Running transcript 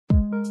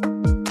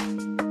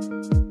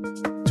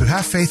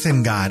have faith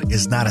in God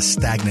is not a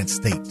stagnant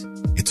state.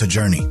 It's a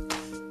journey.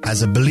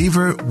 As a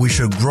believer, we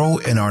should grow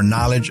in our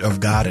knowledge of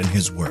God and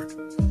His Word.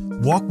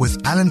 Walk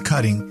with Alan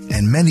Cutting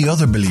and many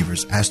other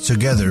believers as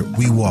together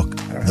we walk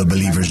the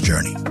believer's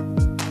journey.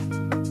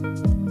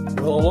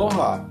 Well,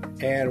 aloha,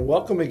 and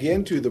welcome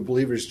again to the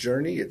Believer's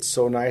Journey. It's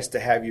so nice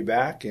to have you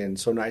back and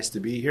so nice to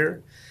be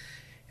here.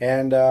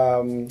 And,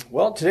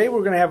 today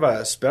we're going to have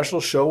a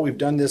special show. We've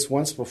done this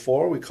once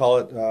before. We call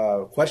it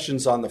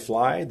Questions on the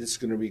Fly. This is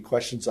going to be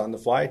Questions on the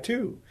Fly,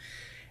 too.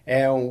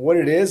 And what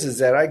it is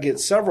that I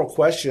get several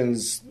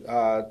questions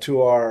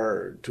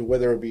to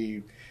whether it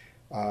be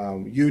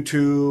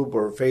YouTube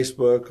or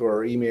Facebook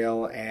or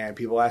email, and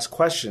people ask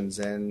questions.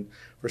 And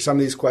for some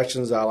of these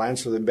questions, I'll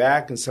answer them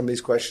back, and some of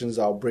these questions,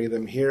 I'll bring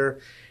them here.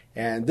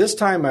 And this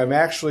time, have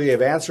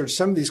answered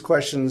some of these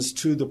questions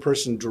to the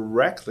person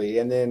directly,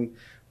 and then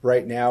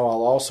right now,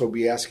 I'll also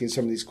be asking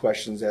some of these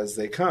questions as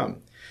they come.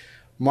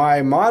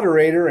 My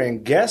moderator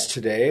and guest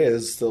today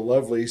is the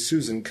lovely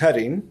Susan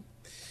Cutting.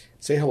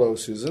 Say hello,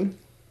 Susan.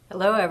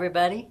 Hello,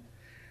 everybody.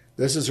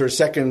 This is her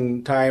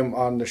second time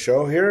on the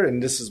show here,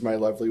 and this is my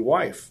lovely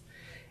wife.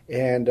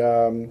 And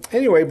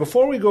anyway,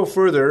 before we go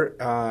further,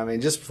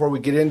 and just before we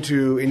get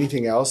into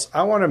anything else,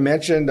 I want to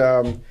mention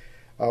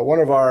one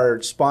of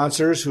our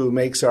sponsors who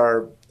makes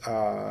our,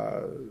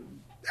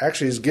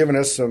 actually has given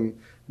us some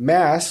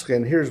masks,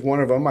 and here's one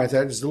of them. I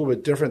thought it's a little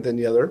bit different than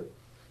the other,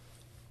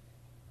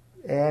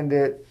 and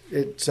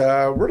it's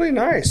really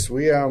nice.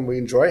 We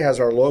enjoy it. Has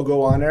our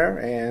logo on there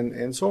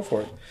and so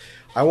forth.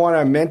 I want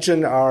to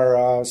mention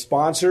our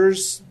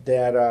sponsors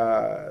that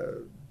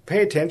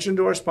pay attention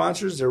to our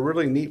sponsors. They're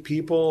really neat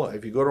people.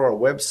 If you go to our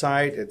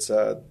website, it's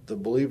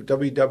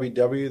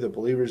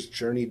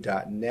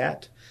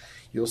www.thebelieversjourney.net.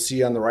 You'll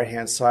see on the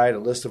right-hand side a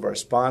list of our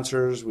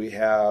sponsors. We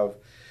have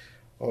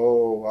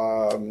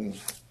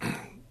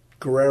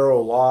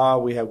Guerrero Law,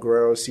 we have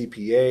Guerrero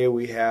CPA,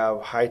 we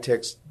have High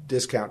Tech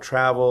Discount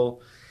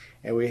Travel,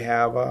 and we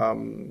have,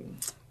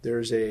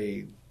 there's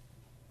a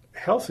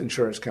health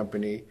insurance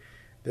company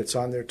that's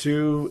on there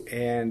too,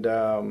 and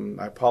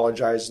I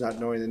apologize not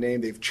knowing the name.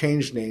 They've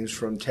changed names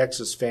from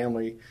Texas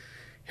Family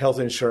Health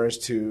Insurance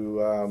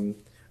to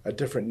a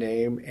different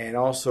name, and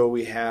also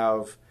we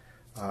have,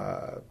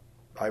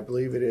 I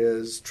believe it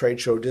is Trade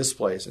Show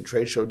Displays, and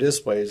Trade Show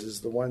Displays is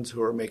the ones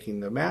who are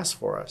making the masks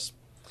for us.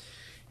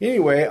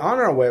 Anyway, on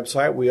our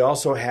website, we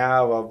also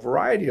have a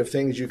variety of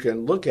things you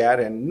can look at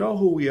and know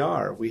who we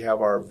are. We have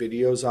our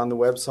videos on the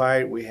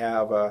website. We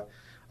have a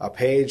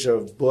page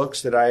of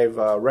books that I've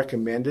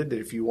recommended that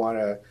if you want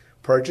to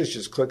purchase,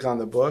 just click on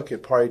the book.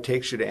 It probably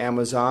takes you to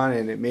Amazon,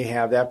 and it may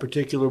have that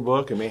particular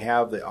book. It may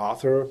have the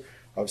author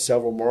of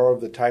several more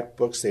of the type of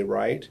books they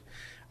write.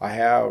 I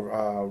have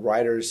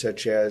writers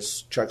such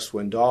as Chuck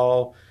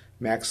Swindoll,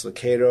 Max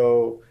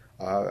Lucado,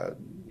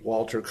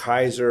 Walter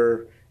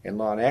Kaiser, and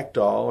Lon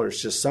Ekdahl are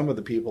just some of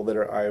the people that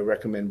I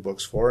recommend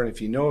books for. And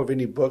if you know of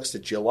any books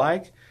that you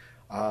like,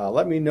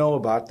 let me know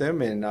about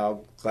them, and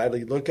I'll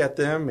gladly look at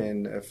them.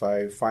 And if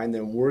I find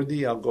them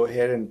worthy, I'll go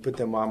ahead and put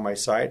them on my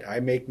site.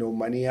 I make no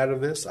money out of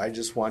this. I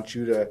just want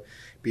you to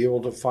be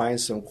able to find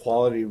some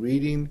quality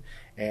reading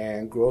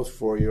and growth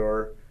for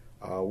your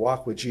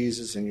walk with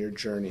Jesus and your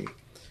journey.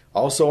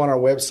 Also on our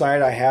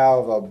website, I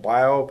have a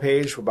bio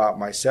page about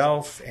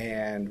myself,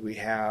 and we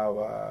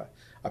have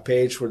a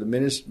page for the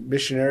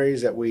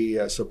missionaries that we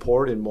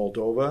support in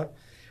Moldova,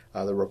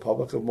 the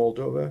Republic of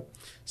Moldova.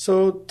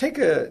 So take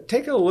a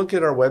look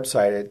at our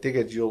website. I think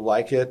that you'll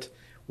like it.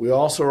 We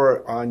also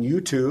are on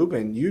YouTube,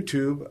 and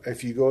YouTube,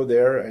 if you go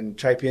there and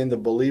type in the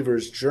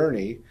Believer's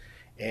Journey,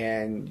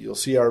 and you'll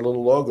see our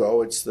little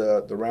logo. It's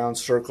the round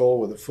circle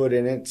with a foot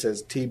in it. It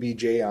says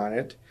TBJ on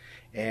it.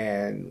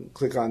 And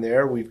click on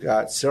there. We've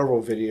got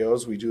several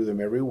videos. We do them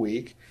every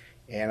week.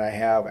 And I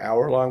have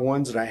hour-long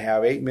ones, and I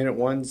have 8-minute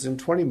ones and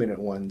 20-minute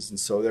ones. And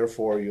so,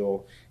 therefore,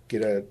 you'll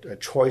get a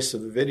choice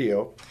of the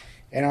video.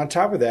 And on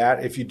top of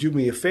that, if you do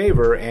me a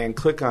favor and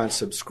click on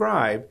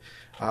subscribe,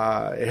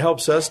 it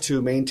helps us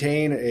to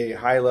maintain a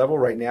high level.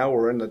 Right now,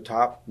 we're in the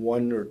top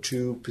 1 or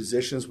 2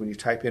 positions when you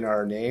type in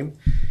our name.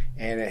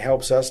 And it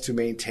helps us to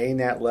maintain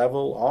that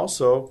level.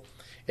 Also,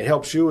 it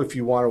helps you if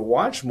you want to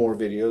watch more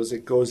videos.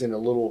 It goes in a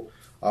little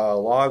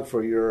log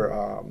for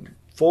your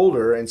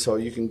folder, and so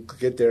you can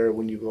get there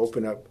when you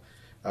open up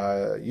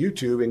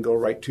YouTube and go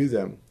right to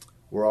them.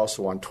 We're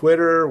also on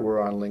Twitter.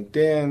 We're on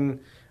LinkedIn.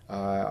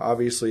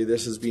 Obviously,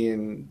 this is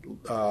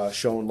being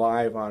shown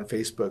live on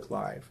Facebook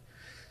Live.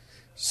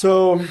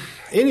 So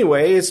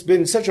anyway, it's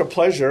been such a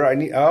pleasure.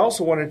 I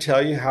also want to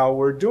tell you how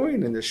we're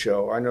doing in the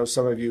show. I know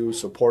some of you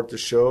support the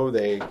show.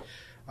 Many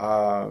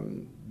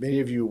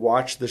of you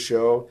watch the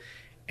show.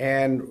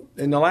 And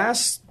in the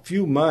last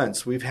few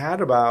months, we've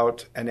had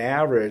about an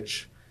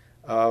average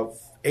of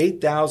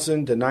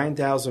 8,000 to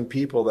 9,000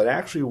 people that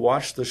actually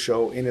watch the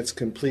show in its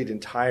complete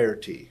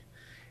entirety.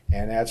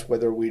 And that's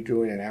whether we're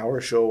doing an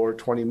hour show or a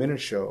 20-minute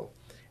show.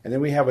 And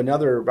then we have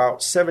another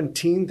about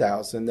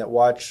 17,000 that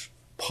watch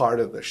part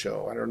of the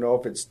show. I don't know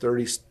if it's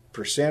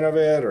 30% of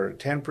it or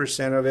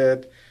 10% of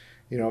it.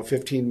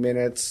 15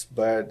 minutes,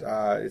 but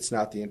it's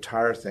not the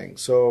entire thing.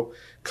 So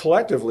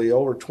collectively,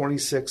 over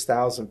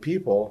 26,000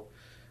 people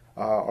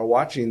are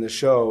watching the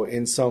show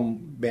in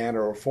some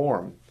manner or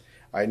form.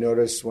 I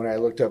noticed when I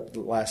looked up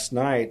last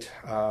night,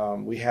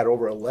 we had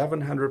over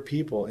 1,100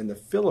 people in the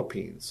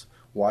Philippines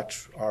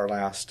watch our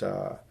last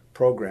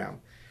program,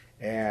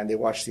 and they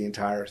watched the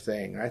entire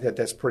thing. I thought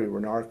that's pretty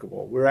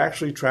remarkable. We're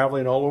actually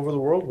traveling all over the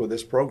world with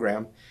this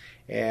program,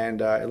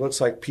 and it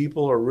looks like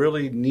people are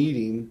really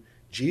needing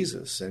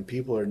Jesus, and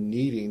people are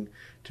needing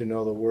to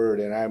know the Word.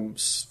 And I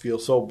feel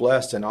so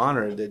blessed and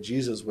honored that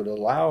Jesus would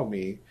allow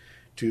me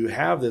to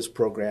have this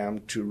program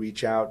to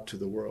reach out to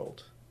the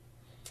world.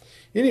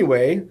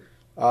 Anyway,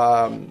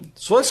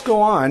 so let's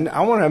go on.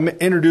 I want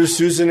to introduce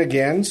Susan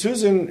again.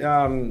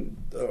 Susan,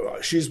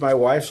 she's my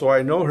wife, so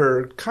I know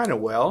her kind of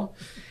well,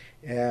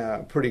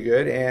 pretty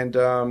good.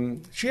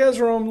 And she has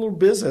her own little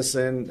business,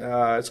 and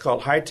it's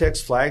called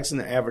Hi-Tex Flags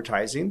and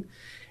Advertising.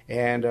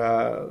 And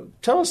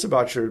tell us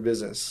about your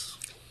business.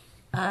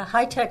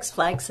 Hi-Tex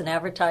Flags and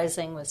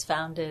Advertising was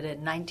founded in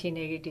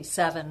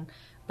 1987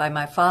 by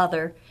my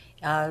father.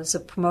 It was a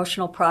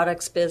promotional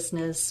products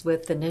business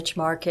with the niche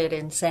market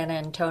in San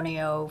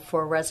Antonio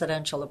for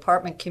residential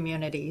apartment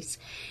communities.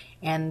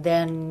 And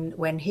then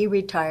when he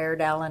retired,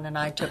 Alan and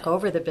I took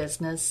over the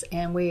business,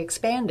 and we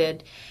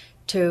expanded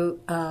to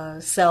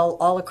sell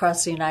all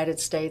across the United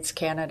States,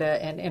 Canada,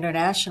 and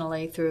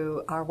internationally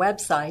through our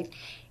website.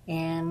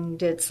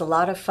 And it's a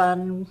lot of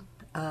fun.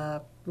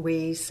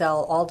 We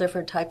sell all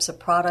different types of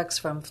products,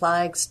 from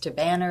flags to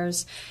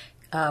banners,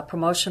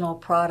 promotional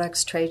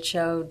products, trade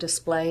show,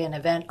 display, and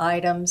event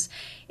items.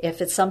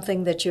 If it's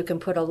something that you can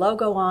put a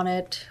logo on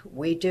it,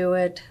 we do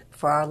it.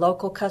 For our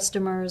local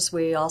customers,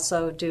 we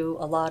also do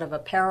a lot of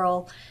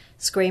apparel,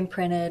 screen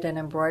printed and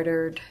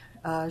embroidered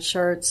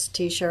shirts,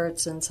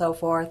 T-shirts, and so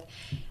forth.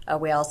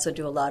 We also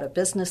do a lot of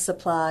business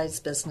supplies,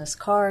 business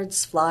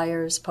cards,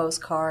 flyers,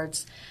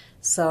 postcards.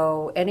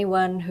 So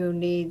anyone who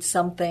needs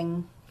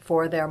something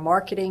for their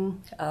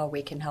marketing,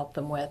 we can help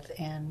them with,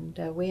 and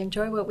we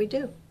enjoy what we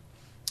do.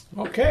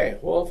 Okay,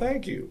 well,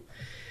 thank you.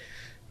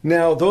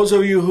 Now, those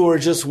of you who are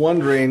just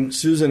wondering,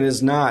 Susan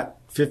is not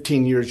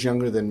 15 years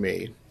younger than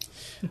me.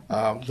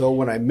 Though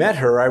when I met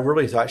her, I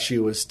really thought she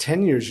was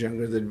 10 years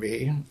younger than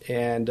me,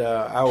 and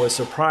I was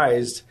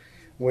surprised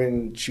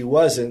when she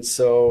wasn't.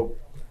 So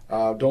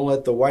don't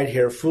let the white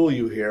hair fool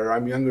you here.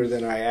 I'm younger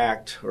than I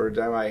act, or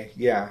am I?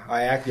 Yeah,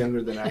 I act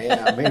younger than I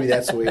am. Maybe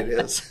that's the way it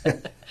is.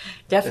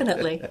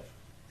 Definitely.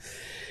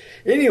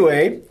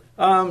 Anyway,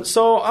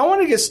 so I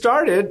want to get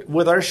started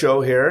with our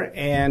show here,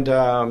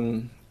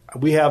 and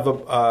we have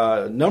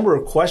a number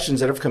of questions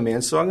that have come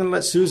in. So I'm going to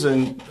let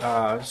Susan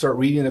start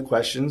reading the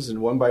questions,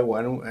 and one by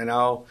one, and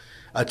I'll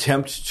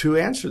attempt to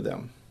answer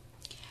them.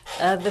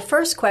 The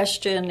first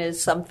question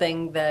is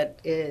something that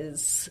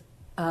is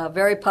a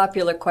very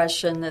popular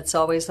question that's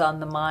always on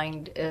the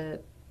mind,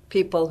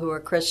 people who are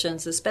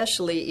Christians,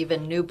 especially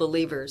even new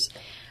believers.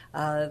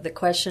 The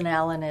question,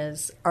 Alan,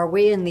 is, are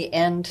we in the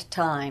end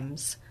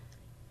times?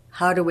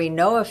 How do we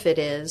know if it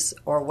is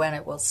or when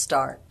it will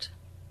start?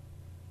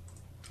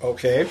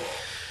 Okay.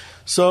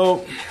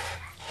 So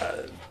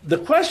the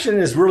question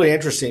is really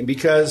interesting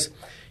because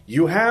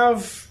you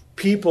have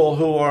people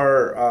who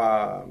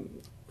are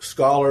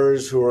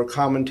scholars, who are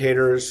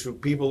commentators,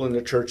 people in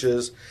the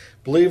churches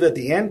believe that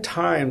the end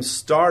times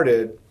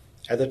started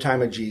at the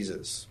time of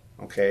Jesus.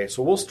 Okay,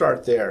 so we'll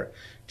start there.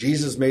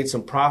 Jesus made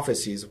some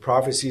prophecies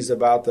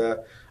about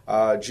the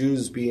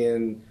Jews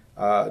being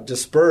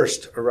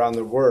dispersed around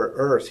the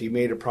earth. He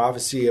made a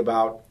prophecy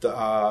about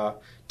the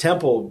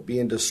temple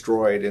being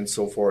destroyed and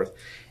so forth.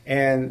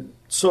 And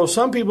so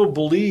some people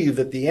believe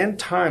that the end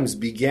times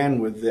began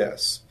with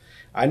this.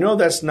 I know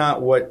that's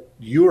not what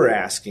you're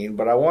asking,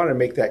 but I want to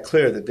make that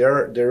clear that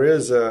there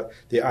is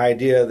the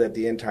idea that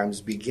the end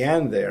times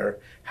began there.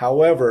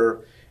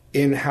 However,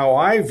 in how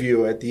I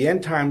view it, the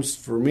end times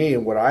for me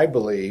and what I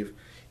believe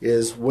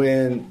is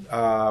when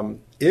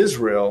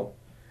Israel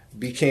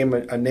became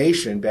a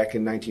nation back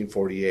in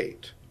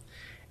 1948.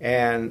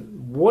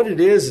 And what it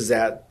is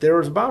that there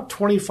was about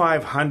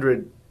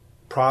 2,500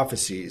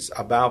 prophecies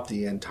about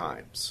the end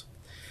times.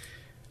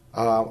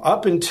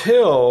 Up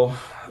until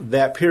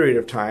that period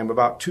of time,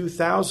 about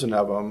 2,000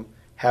 of them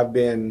have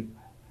been,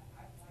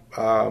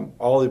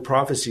 all the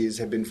prophecies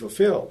have been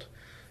fulfilled.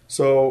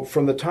 So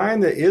from the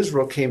time that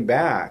Israel came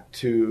back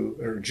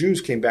or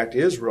Jews came back to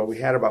Israel, we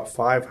had about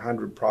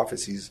 500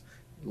 prophecies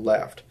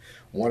left.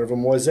 One of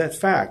them was that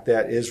fact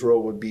that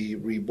Israel would be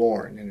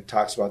reborn, and it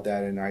talks about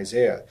that in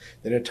Isaiah.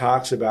 Then it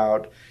talks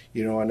about,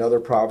 another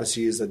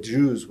prophecy is that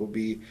Jews will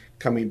be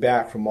coming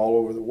back from all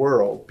over the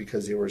world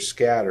because they were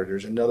scattered.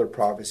 There's another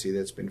prophecy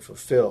that's been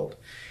fulfilled.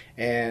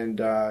 And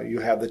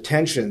you have the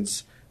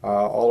tensions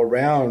all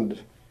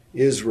around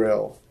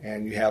Israel,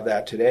 and you have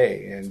that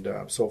today,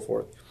 and so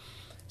forth.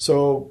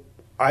 So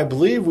I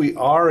believe we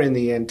are in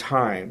the end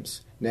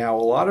times. Now,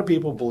 a lot of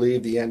people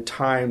believe the end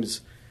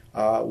times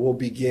will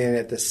begin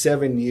at the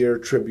 7-year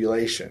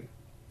tribulation,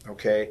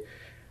 okay?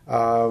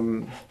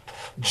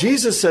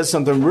 Jesus says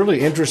something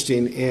really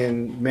interesting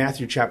in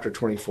Matthew chapter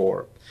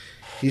 24.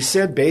 He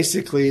said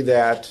basically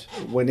that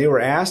when he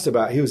was asked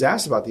about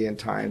the end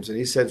times, and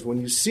he says,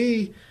 when you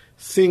see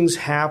things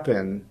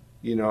happen,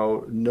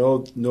 know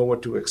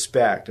what to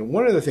expect. And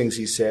one of the things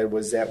he said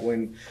was that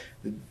when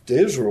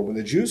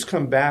the Jews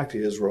come back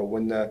to Israel,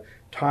 when the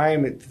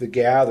time to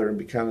gather and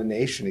become a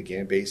nation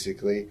again,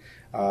 basically,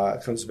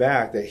 comes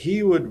back, that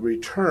he would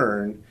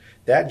return.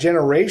 That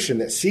generation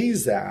that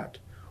sees that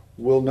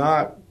will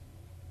not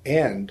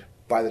end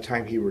by the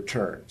time he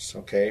returns,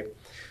 okay?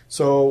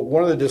 So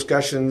one of the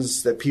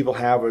discussions that people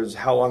have is,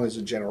 how long is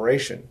a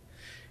generation?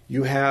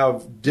 You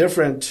have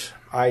different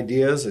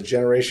ideas. A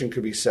generation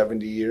could be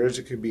 70 years,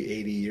 it could be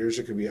 80 years,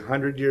 it could be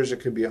 100 years, it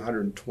could be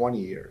 120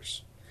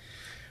 years.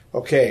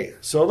 Okay,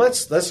 so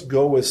let's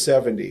go with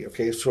 70.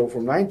 Okay, so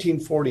from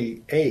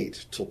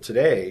 1948 till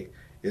today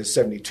is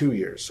 72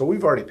 years. So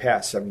we've already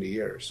passed 70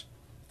 years.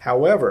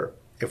 However,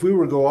 if we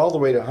were to go all the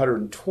way to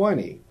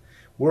 120,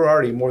 we're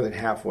already more than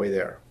halfway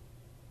there.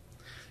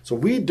 So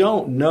we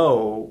don't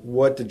know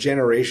what the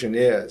generation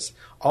is.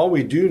 All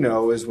we do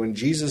know is when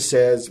Jesus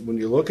says, when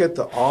you look at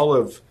the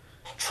olive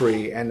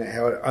tree and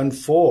how it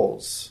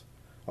unfolds,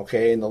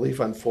 okay, and the leaf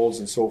unfolds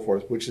and so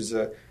forth, which is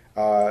the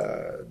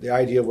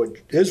idea of what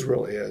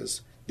Israel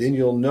is, then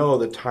you'll know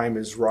the time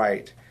is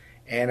right.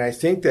 And I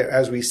think that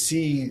as we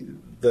see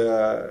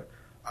the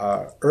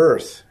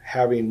earth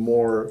having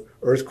more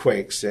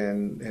earthquakes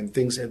and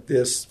things like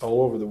this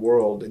all over the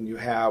world, and you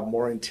have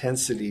more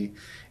intensity,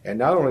 and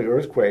not only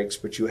earthquakes,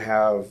 but you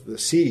have the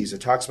seas.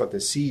 It talks about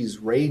the seas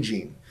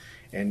raging,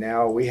 and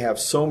now we have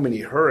so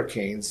many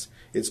hurricanes,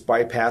 it's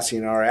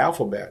bypassing our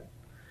alphabet,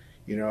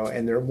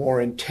 and they're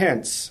more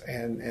intense,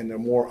 and there are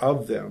more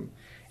of them,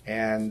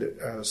 and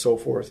so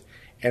forth.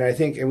 And I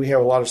think, and we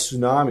have a lot of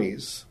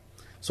tsunamis.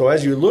 So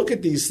as you look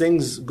at these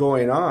things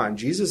going on,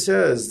 Jesus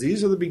says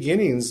these are the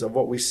beginnings of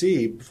what we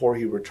see before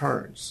he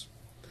returns.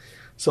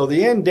 So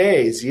the end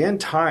days, the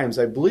end times,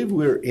 I believe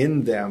we're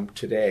in them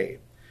today.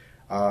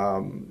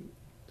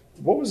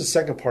 What was the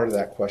second part of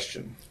that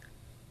question?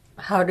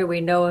 How do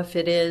we know if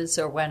it is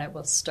or when it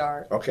will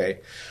start? Okay.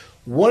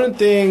 One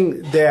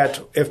thing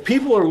that, if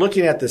people are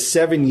looking at the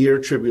 7-year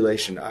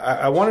tribulation,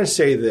 I want to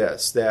say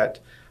this, that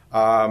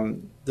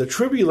the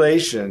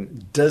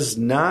tribulation does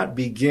not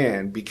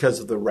begin because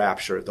of the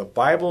rapture. The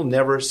Bible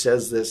never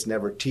says this,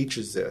 never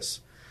teaches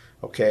this.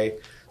 Okay?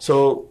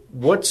 So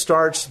what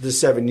starts the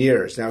 7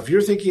 years? Now, if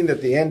you're thinking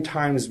that the end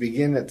times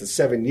begin at the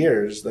 7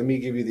 years, let me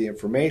give you the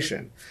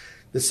information.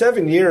 The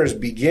 7 years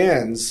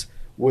begins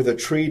with a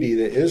treaty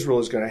that Israel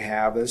is going to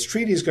have. This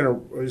treaty is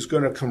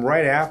going to come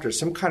right after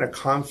some kind of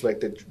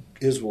conflict that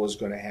Israel is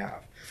going to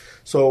have.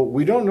 So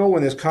we don't know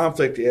when this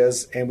conflict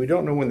is, and we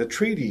don't know when the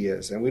treaty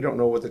is, and we don't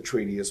know what the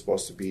treaty is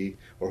supposed to be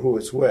or who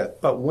it's with.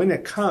 But when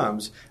it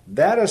comes,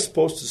 that is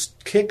supposed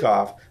to kick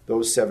off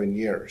those 7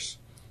 years.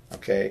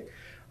 Okay?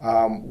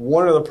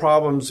 One of the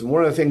problems and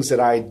one of the things that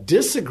I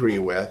disagree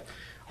with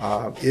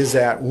is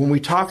that when we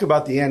talk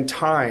about the end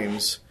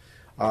times,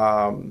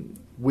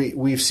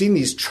 we've seen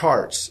these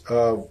charts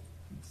of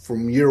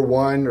from year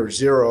 1 or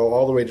 0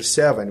 all the way to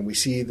 7. We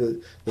see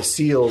the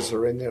seals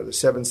are in there, the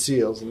 7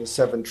 seals and the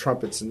 7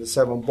 trumpets and the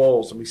 7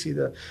 bowls, and we see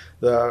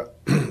the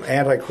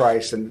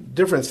Antichrist and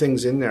different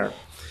things in there.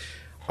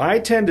 I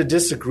tend to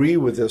disagree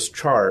with this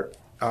chart,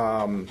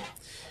 and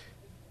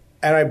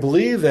I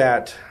believe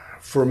that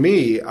for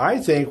me, I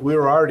think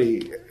we're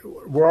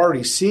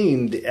already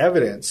seeing the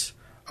evidence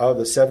of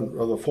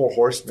the 4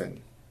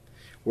 horsemen.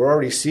 We're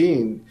already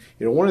seeing,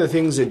 one of the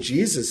things that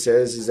Jesus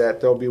says is that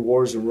there'll be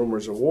wars and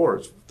rumors of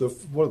wars. The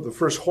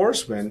first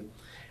horseman,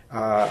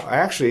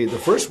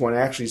 the first one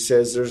actually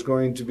says there's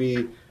going to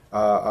be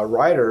a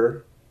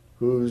rider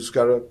who's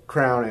got a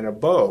crown and a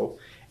bow.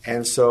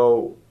 And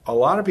so a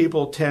lot of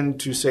people tend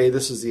to say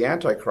this is the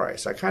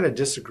Antichrist. I kind of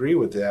disagree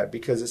with that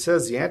because it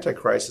says the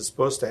Antichrist is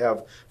supposed to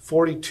have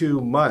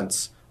 42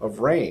 months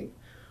of reign.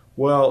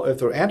 Well, if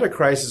the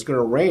Antichrist is going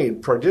to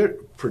reign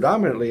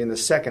predominantly in the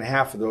second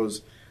half of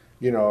those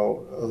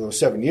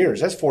 7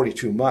 years, that's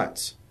 42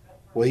 months.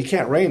 Well, he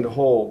can't reign the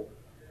whole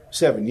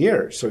 7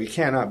 years, so he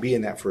cannot be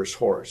in that first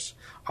horse.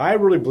 I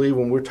really believe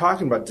when we're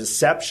talking about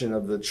deception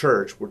of the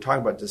church, we're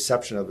talking about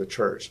deception of the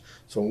church.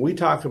 So when we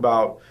talk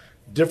about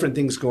different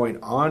things going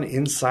on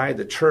inside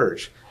the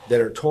church that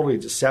are totally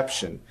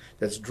deception,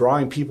 that's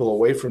drawing people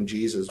away from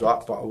Jesus,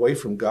 away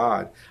from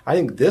God, I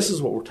think this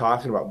is what we're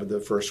talking about with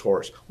the first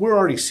horse. We're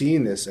already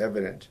seeing this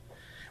evident.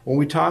 When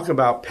we talk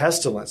about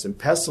pestilence, and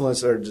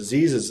pestilence are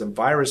diseases and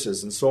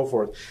viruses and so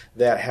forth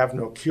that have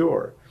no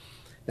cure.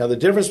 Now, the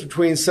difference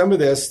between some of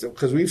this,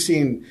 because we've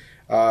seen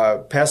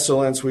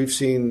pestilence, we've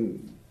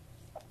seen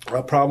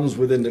problems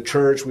within the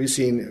church, we've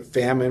seen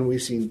famine,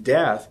 we've seen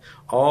death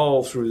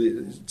all through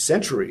the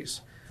centuries.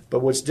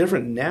 But what's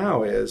different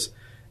now is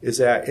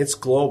that it's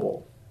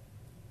global.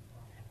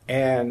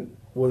 And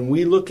when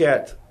we look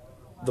at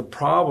the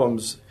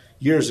problems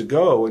years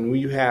ago, when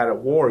you had a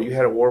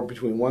war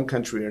between one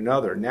country and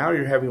another. Now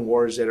you're having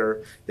wars that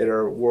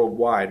are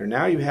worldwide, or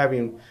now you're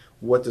having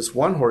what this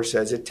one horse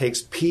says, it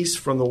takes peace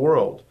from the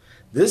world.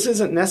 This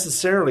isn't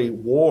necessarily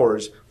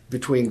wars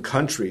between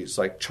countries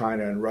like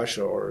China and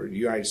Russia or the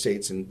United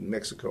States and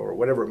Mexico or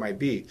whatever it might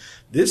be.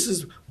 This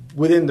is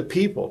within the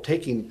people,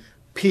 taking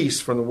peace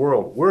from the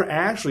world. We're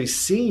actually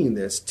seeing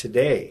this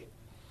today.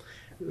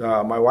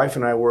 My wife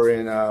and I were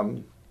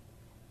in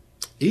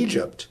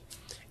Egypt,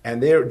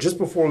 and just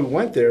before we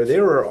went there, they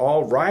were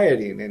all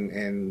rioting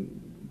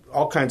and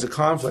all kinds of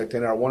conflict.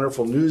 And our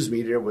wonderful news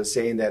media was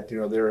saying that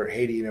they're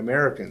hating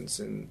Americans,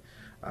 and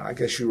I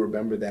guess you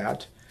remember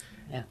that.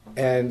 Yeah.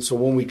 And so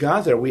when we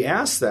got there, we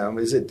asked them,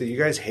 "Is it that you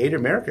guys hate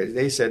America?"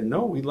 They said,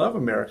 "No, we love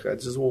America." I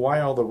said, "Well,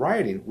 why all the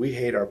rioting?" "We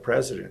hate our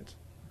president."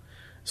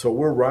 So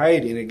we're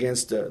rioting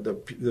against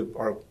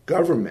our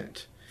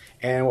government.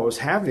 And what was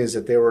happening is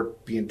that they were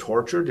being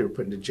tortured, they were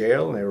put into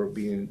jail, and they were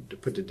being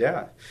put to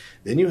death.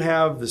 Then you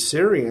have the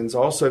Syrians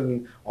all of a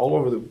sudden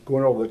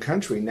going over the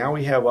country. Now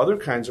we have other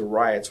kinds of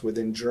riots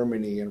within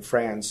Germany and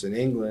France and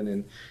England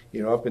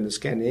and up in the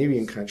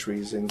Scandinavian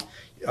countries. And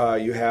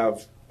you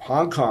have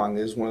Hong Kong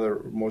is one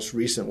of the most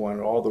recent one,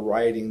 all the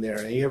rioting there.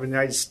 And you have the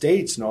United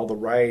States and all the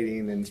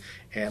rioting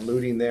and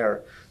looting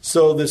there.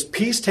 So this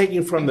peace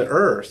taking from the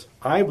earth,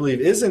 I believe,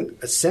 isn't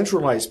a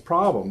centralized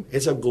problem.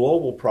 It's a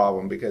global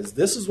problem, because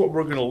this is what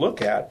we're going to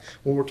look at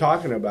when we're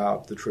talking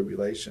about the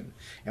tribulation.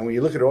 And when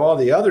you look at all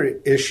the other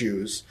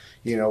issues,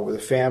 with the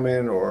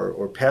famine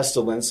or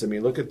pestilence,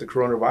 look at the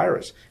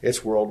coronavirus.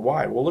 It's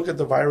worldwide. Well, look at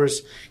the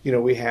virus,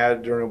 we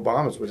had during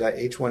Obama's. Was that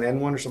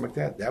H1N1 or something like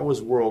that? That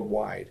was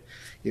worldwide.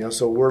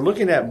 So we're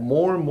looking at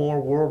more and more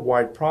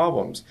worldwide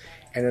problems.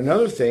 And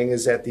another thing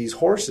is that these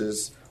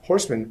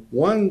horsemen,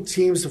 one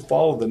seems to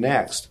follow the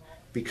next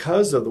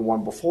because of the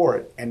one before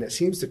it, and it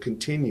seems to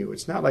continue.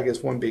 It's not like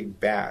it's one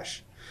big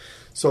bash.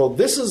 So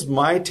this is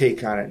my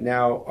take on it.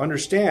 Now,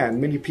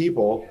 understand, many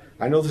people,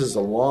 I know this is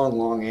a long,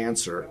 long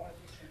answer,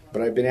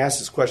 but I've been asked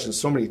this question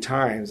so many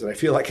times, and I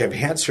feel like I've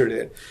answered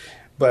it.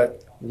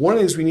 But one of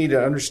the things we need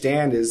to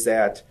understand is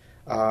that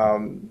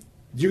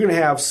you're going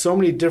to have so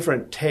many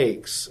different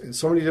takes and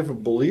so many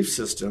different belief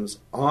systems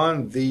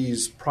on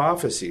these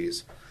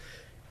prophecies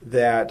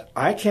that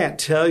I can't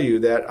tell you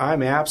that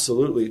I'm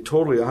absolutely,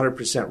 totally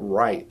 100%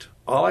 right.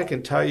 All I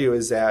can tell you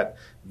is that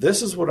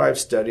this is what I've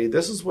studied.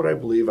 This is what I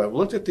believe. I've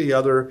looked at the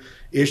other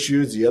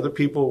issues, the other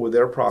people with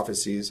their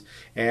prophecies,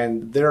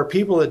 and there are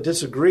people that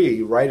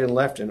disagree right and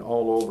left and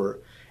all over.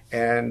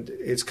 And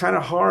it's kind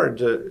of hard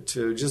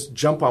to just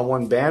jump on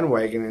one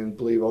bandwagon and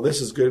believe, oh,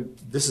 this is good,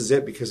 this is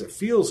it because it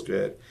feels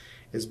good.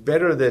 It's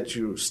better that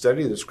you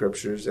study the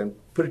scriptures and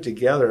put it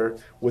together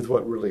with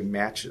what really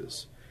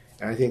matches.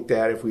 And I think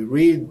that if we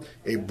read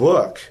a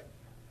book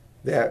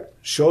that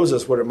shows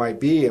us what it might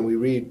be, and we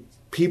read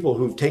people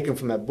who've taken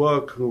from that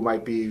book who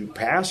might be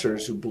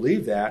pastors who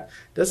believe that,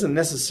 doesn't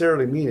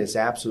necessarily mean it's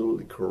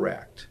absolutely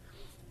correct.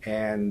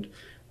 And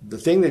the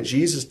thing that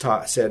Jesus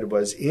said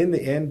was, in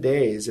the end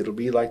days, it'll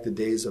be like the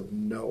days of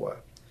Noah.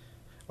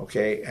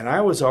 Okay, and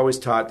I was always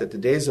taught that the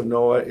days of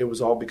Noah, it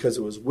was all because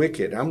it was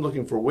wicked. I'm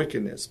looking for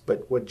wickedness.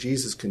 But what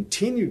Jesus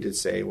continued to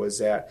say was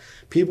that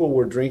people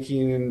were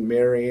drinking and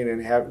marrying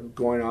and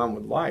going on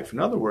with life. In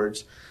other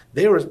words,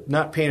 they were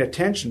not paying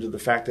attention to the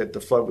fact that the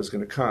flood was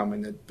going to come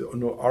and that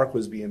the ark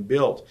was being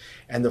built.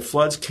 And the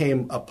floods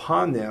came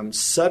upon them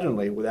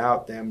suddenly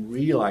without them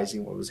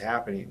realizing what was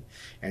happening.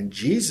 And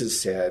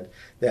Jesus said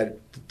that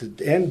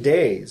the end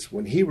days,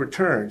 when he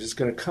returns, it's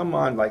going to come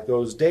on like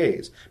those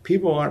days.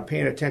 People aren't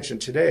paying attention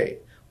today.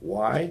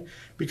 Why?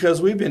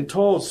 Because we've been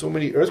told so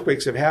many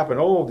earthquakes have happened.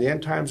 Oh, the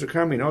end times are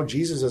coming. Oh,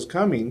 Jesus is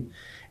coming.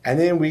 And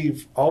then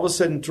we've all of a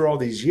sudden, through all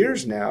these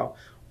years now,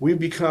 we've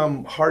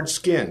become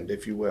hard-skinned,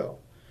 if you will.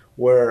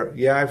 Where,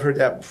 yeah, I've heard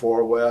that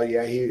before. Well,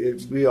 yeah,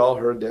 we all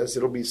heard this.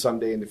 It'll be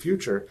someday in the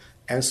future.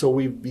 And so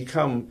we've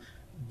become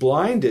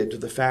blinded to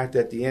the fact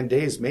that the end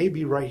days may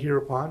be right here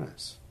upon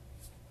us.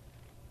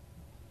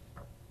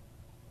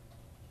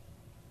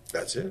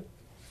 That's it.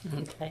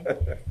 Okay.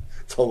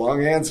 It's a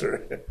long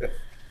answer.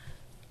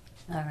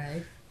 All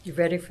right. You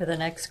ready for the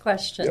next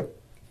question? Yep.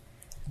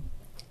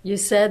 You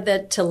said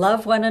that to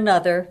love one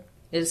another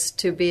is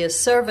to be a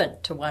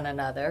servant to one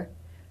another.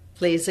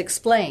 Please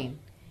explain.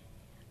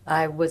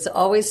 I was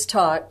always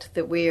taught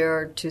that we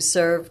are to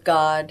serve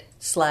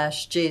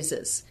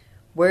God/Jesus.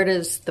 Where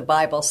does the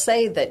Bible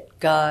say that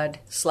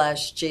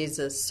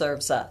God/Jesus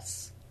serves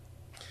us?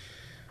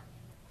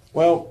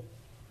 Well,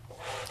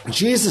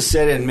 Jesus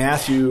said in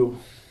Matthew,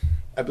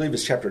 I believe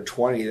it's chapter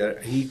 20,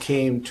 that he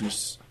came to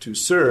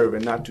serve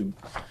and not to,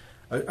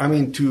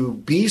 to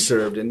be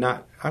served and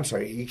not,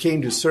 he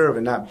came to serve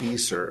and not be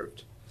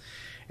served.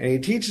 And he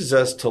teaches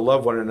us to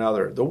love one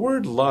another. The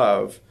word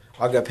love,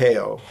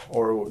 agapeo,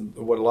 or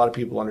what a lot of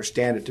people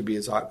understand it to be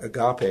as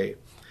agape,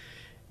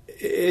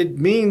 it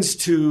means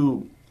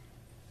to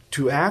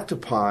act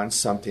upon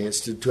something.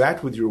 It's to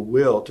act with your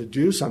will, to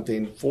do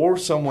something for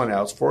someone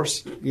else,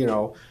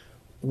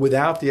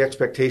 without the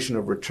expectation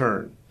of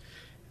return.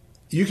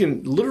 You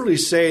can literally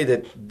say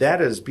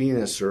that is being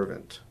a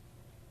servant,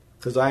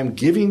 because I'm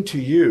giving to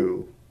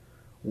you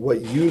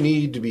what you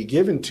need to be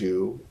given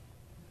to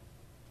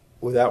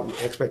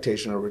without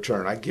expectation of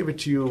return. I give it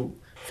to you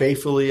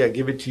faithfully. I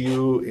give it to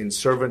you in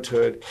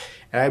servanthood.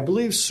 And I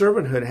believe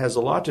servanthood has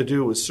a lot to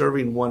do with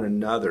serving one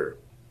another.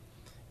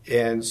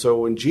 And so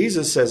when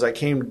Jesus says, I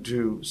came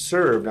to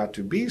serve, not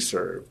to be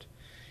served,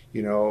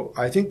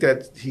 I think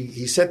that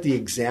he set the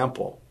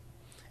example.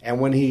 And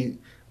when he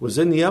was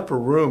in the upper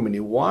room and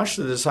he washed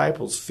the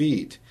disciples'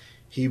 feet,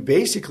 he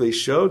basically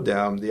showed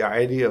them the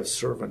idea of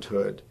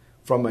servanthood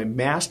from a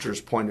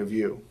master's point of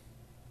view.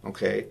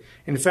 Okay?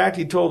 In fact,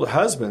 he told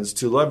husbands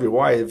to love your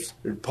wives.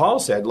 Paul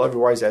said, love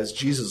your wives as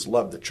Jesus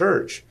loved the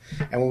church.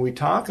 And when we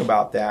talk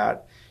about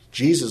that,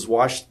 Jesus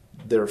washed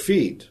their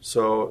feet.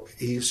 So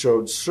he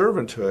showed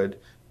servanthood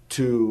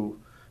to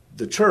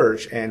the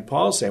church. And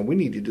Paul's saying we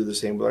need to do the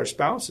same with our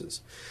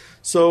spouses.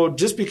 So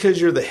just because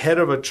you're the head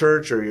of a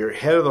church or you're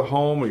head of the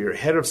home or you're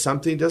head of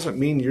something doesn't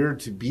mean you're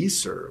to be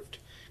served.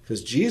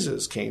 Because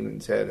Jesus came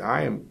and said,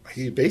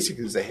 he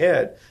basically is the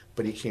head,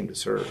 but he came to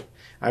serve.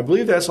 I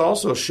believe that's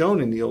also shown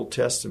in the Old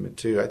Testament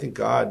too. I think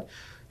God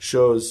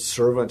shows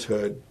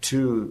servanthood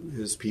to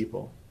his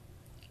people.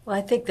 Well,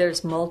 I think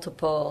there's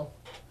multiple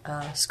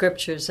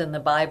scriptures in the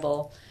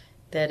Bible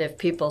that if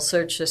people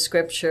search the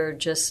scripture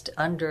just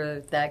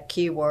under that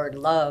keyword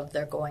love,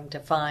 they're going to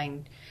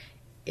find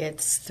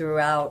it's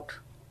throughout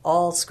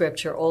all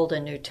scripture, Old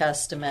and New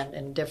Testament,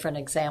 and different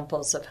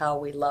examples of how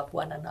we love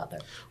one another.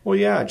 Well,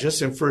 yeah,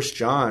 just in 1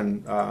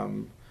 John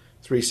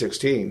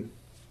 3:16,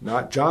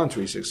 not John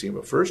 3:16,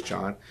 but 1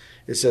 John,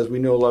 it says we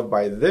know love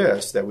by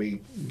this, that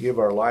we give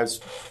our lives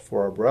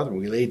for our brethren.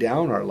 We lay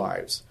down our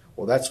lives.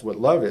 Well, that's what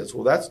love is.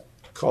 Well, that's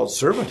called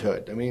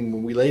servanthood. I mean,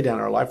 when we lay down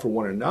our life for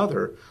one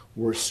another,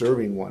 we're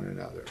serving one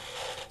another.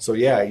 So,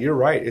 yeah, you're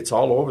right. It's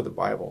all over the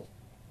Bible.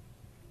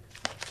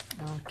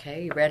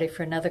 Okay, you ready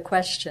for another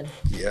question?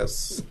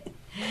 Yes.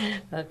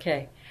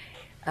 Okay.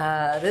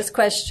 This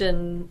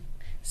question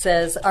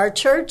says, our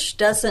church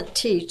doesn't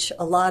teach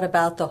a lot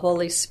about the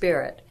Holy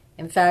Spirit.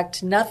 In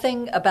fact,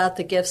 nothing about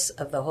the gifts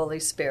of the Holy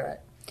Spirit.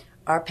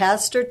 Our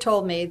pastor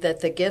told me that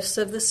the gifts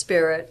of the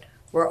Spirit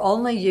were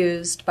only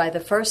used by the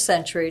first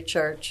century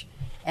church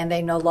and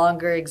they no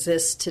longer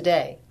exist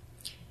today.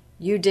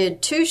 You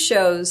did 2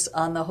 shows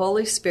on the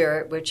Holy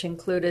Spirit, which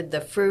included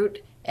the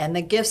fruit and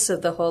the gifts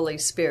of the Holy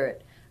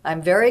Spirit.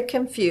 I'm very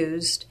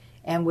confused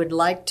and would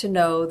like to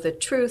know the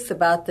truth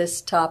about this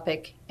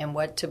topic and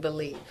what to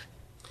believe.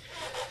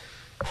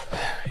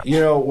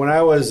 When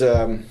I was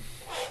a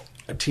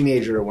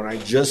teenager, when I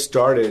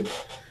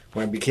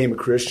became a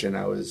Christian,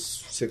 I was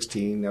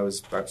 16, I was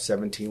about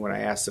 17 when I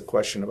asked the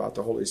question about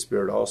the Holy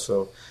Spirit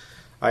also.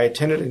 I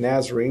attended a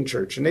Nazarene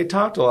church, and they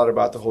talked a lot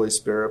about the Holy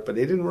Spirit, but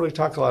they didn't really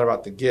talk a lot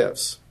about the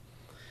gifts.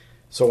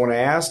 So when I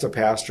asked a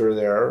pastor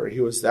there,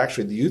 he was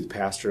actually the youth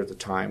pastor at the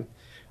time,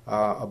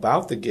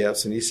 about the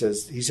gifts, and he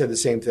said the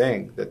same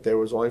thing, that there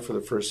was only for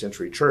the first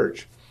century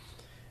church.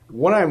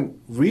 What I'm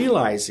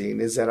realizing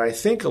is that I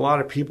think a lot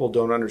of people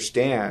don't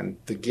understand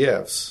the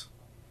gifts,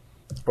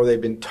 or they've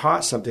been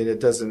taught something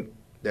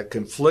that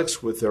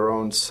conflicts with their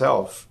own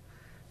self,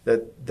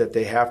 that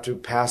they have to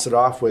pass it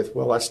off with,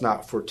 well, that's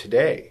not for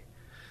today.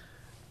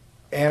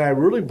 And I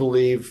really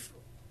believe,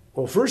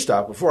 well, first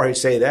off, before I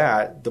say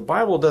that, the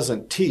Bible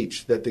doesn't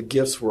teach that the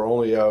gifts were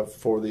only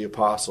for the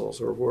apostles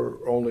or were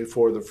only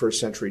for the first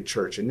century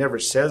church. It never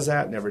says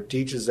that, never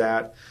teaches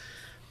that.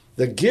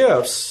 The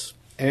gifts,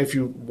 and if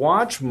you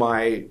watch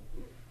my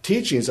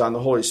teachings on the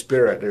Holy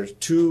Spirit,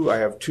 I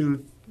have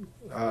two,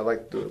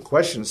 like the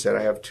question said,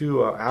 I have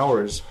 2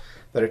 hours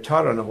that are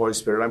taught on the Holy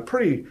Spirit. I'm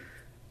pretty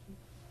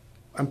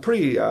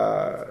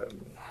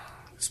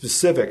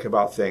specific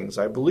about things.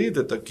 I believe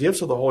that the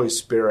gifts of the Holy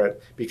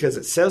Spirit, because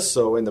it says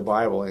so in the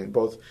Bible,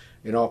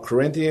 in all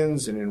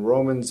Corinthians and in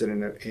Romans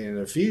and in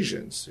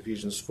Ephesians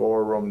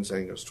 4, Romans I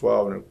think it was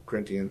 12, and 1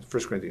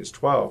 Corinthians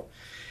 12,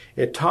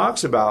 it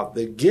talks about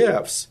the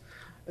gifts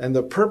and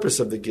the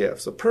purpose of the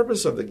gifts. The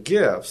purpose of the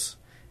gifts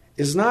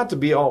is not to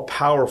be all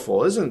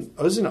powerful.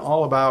 Isn't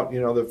all about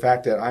the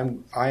fact that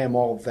I am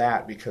all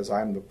that because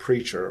I'm the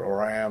preacher,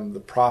 or I am the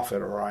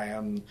prophet, or I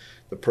am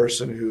the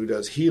person who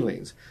does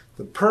healings.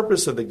 The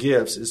purpose of the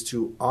gifts is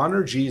to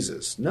honor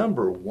Jesus.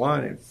 Number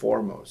 1 and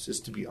foremost is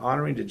to be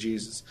honoring to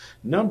Jesus.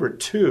 Number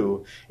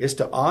 2 is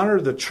to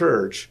honor the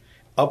church,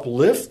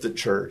 uplift the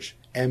church,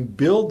 and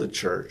build the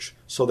church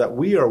so that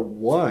we are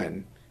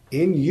one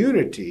in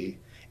unity,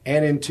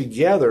 and in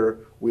together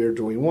we are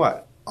doing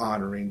what?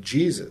 Honoring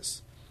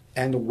Jesus.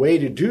 And the way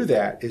to do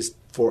that is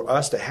for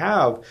us to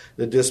have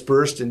the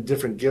dispersed and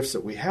different gifts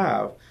that we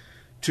have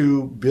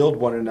to build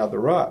one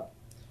another up,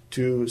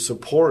 to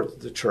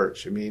support the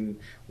church. I mean,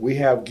 we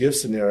have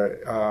gifts in there.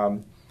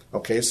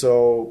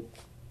 So,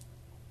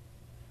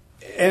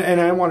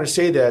 and I want to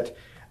say that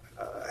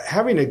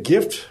having a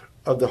gift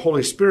of the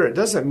Holy Spirit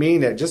doesn't mean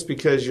that just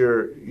because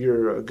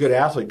you're a good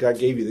athlete, God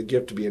gave you the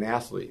gift to be an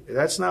athlete.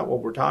 That's not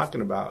what we're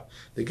talking about.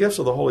 The gifts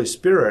of the Holy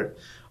Spirit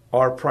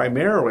are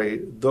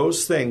primarily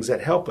those things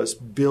that help us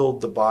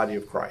build the body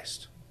of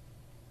Christ.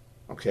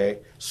 Okay?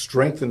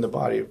 Strengthen the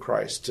body of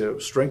Christ, to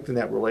strengthen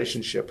that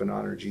relationship and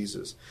honor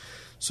Jesus.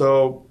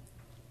 So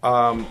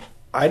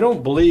I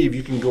don't believe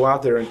you can go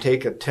out there and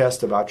take a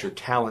test about your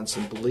talents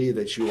and believe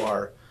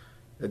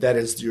that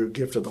is your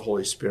gift of the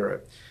Holy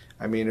Spirit.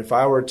 I mean, if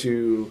I were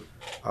to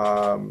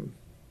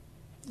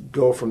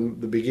go from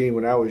the beginning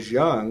when I was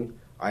young,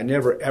 I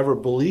never ever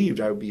believed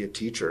I would be a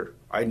teacher.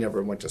 I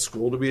never went to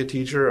school to be a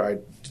teacher. I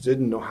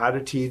didn't know how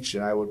to teach,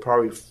 and I would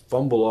probably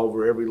fumble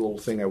over every little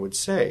thing I would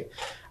say.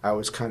 I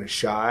was kind of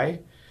shy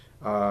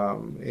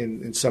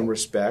in some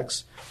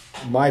respects.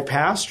 My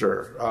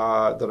pastor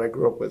that I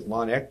grew up with,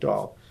 Lon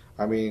Ekdahl,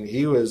 I mean,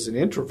 he was an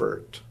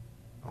introvert,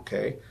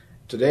 okay?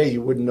 Today,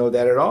 you wouldn't know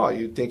that at all.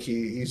 You'd think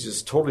he's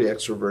just totally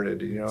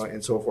extroverted,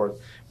 and so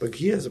forth. But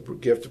he has a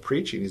gift of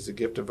preaching. He's the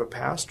gift of a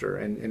pastor,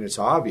 and it's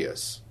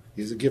obvious.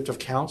 He's a gift of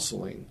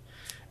counseling.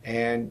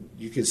 And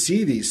you can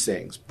see these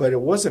things. But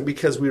it wasn't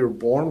because we were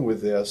born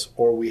with this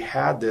or we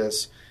had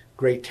this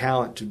great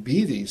talent to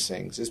be these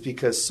things. It's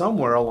because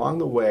somewhere along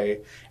the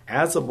way,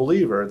 as a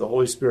believer, the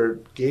Holy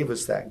Spirit gave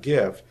us that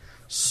gift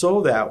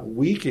so that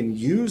we can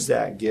use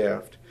that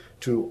gift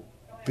to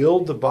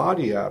build the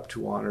body up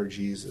to honor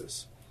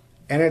Jesus.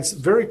 And it's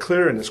very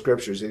clear in the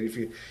Scriptures.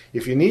 And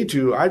if you need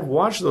to, I'd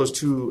watch those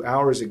 2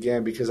 hours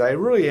again because I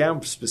really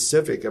am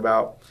specific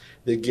about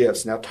the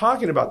gifts. Now,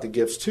 talking about the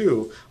gifts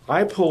too,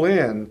 I pull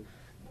in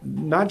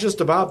not just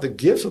about the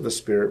gifts of the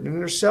Spirit, and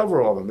there's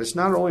several of them. It's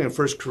not only in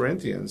 1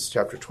 Corinthians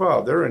chapter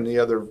 12. They're in the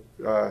other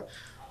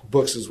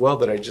books as well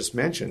that I just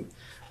mentioned.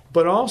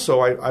 But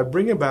also, I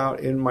bring about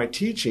in my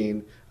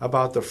teaching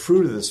about the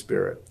fruit of the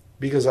Spirit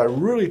because I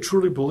really,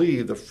 truly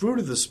believe the fruit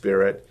of the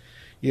Spirit,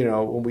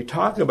 when we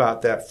talk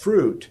about that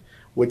fruit,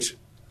 which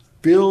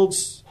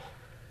builds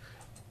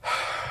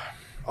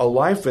a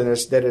life in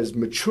us that is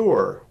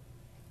mature,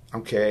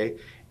 okay,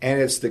 and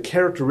it's the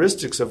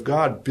characteristics of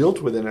God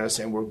built within us,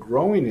 and we're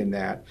growing in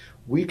that,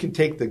 we can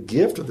take the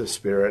gift of the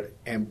Spirit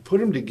and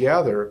put them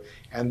together,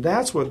 and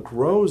that's what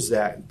grows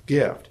that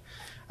gift.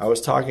 I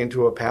was talking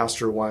to a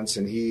pastor once,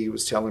 and he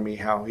was telling me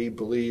how he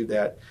believed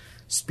that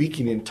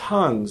speaking in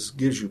tongues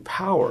gives you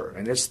power,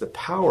 and it's the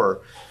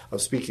power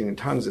of speaking in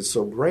tongues that's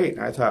so great.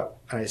 And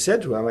I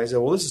said to him,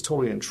 well, this is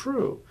totally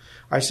untrue.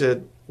 I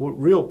said, well,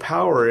 real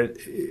power,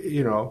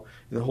 in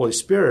the Holy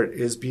Spirit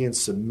is being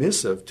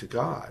submissive to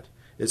God.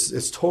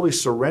 It's totally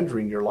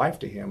surrendering your life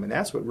to Him, and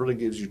that's what really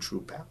gives you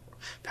true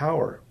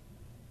power.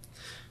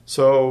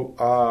 So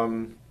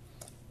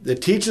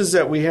it teaches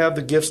that we have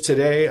the gifts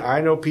today.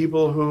 I know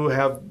people who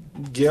have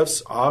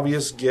gifts,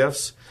 obvious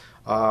gifts.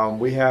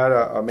 We had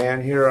a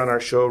man here on our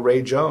show,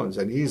 Ray Jones,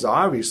 and he's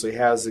obviously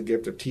has the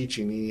gift of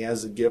teaching. He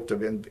has the gift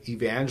of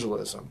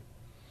evangelism.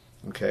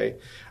 Okay,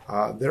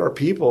 there are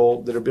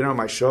people that have been on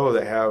my show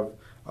that have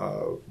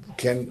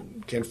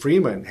Ken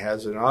Freeman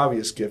has an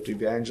obvious gift of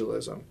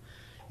evangelism,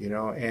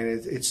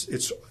 and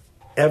it's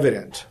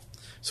evident.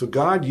 So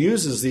God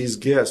uses these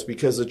gifts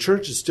because the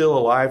church is still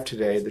alive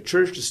today. The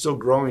church is still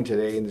growing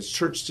today, and the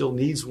church still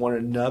needs one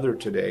another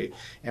today.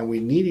 And we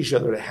need each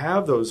other to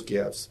have those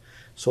gifts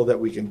so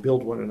that we can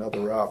build one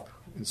another up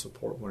and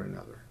support one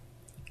another.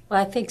 Well,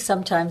 I think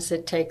sometimes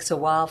it takes a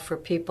while for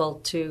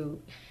people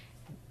to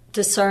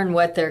discern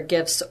what their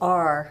gifts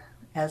are.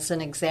 As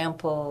an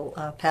example,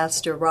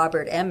 Pastor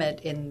Robert Emmett,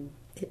 in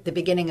the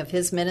beginning of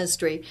his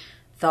ministry,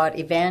 thought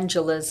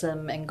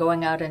evangelism and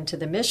going out into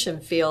the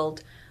mission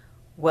field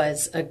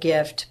was a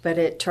gift, but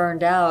it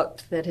turned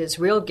out that his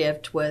real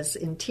gift was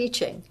in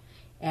teaching.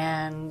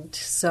 And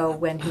so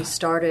when he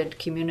started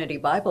Community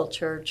Bible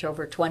Church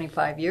over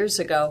 25 years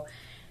ago,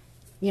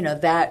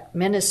 that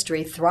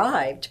ministry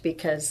thrived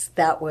because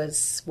that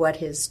was what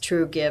his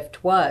true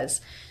gift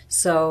was.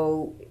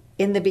 So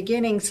in the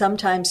beginning,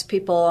 sometimes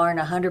people aren't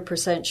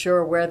 100%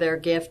 sure where their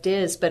gift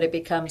is, but it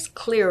becomes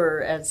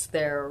clearer as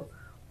their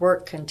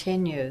work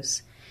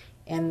continues.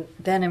 And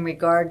then in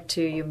regard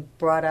to, you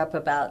brought up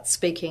about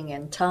speaking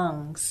in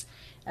tongues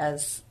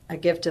as a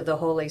gift of the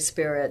Holy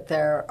Spirit,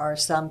 there are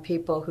some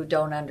people who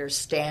don't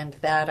understand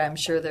that. I'm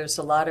sure there's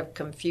a lot of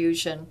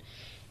confusion.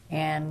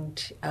 And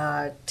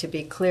to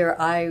be clear,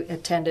 I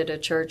attended a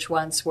church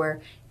once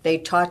where they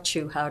taught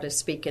you how to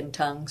speak in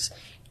tongues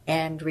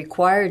and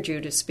required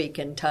you to speak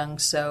in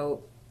tongues.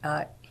 So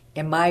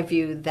in my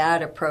view,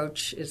 that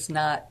approach is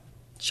not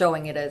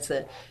showing it as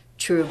a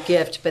true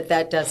gift, but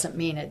that doesn't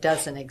mean it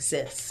doesn't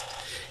exist.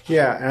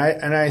 Yeah,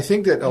 and I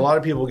think that a lot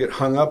of people get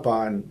hung up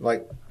on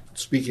like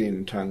speaking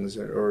in tongues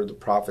or the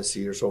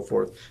prophecy or so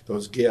forth,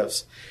 those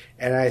gifts.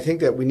 And I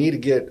think that we need to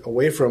get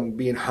away from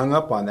being hung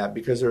up on that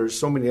because there are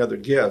so many other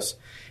gifts.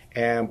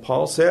 And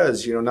Paul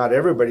says, not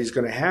everybody's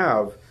going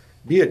to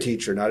be a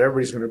teacher. Not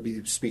everybody's going to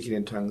be speaking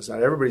in tongues.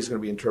 Not everybody's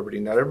going to be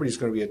interpreting. Not everybody's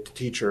going to be a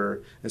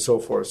teacher and so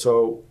forth.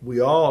 So we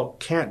all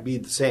can't be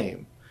the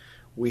same.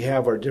 We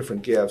have our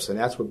different gifts, and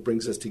that's what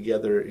brings us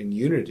together in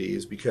unity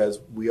is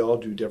because we all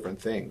do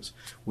different things.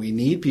 We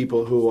need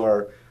people who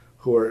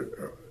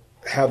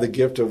have the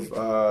gift of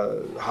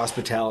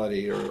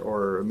hospitality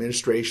or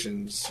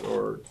administrations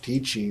or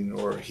teaching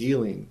or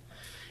healing.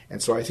 And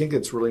so I think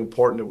it's really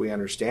important that we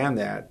understand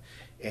that,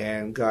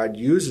 and God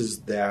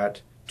uses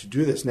that to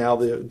do this. Now,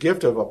 the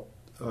gift of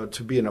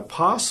to be an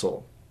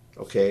apostle,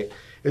 okay?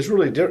 It's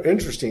really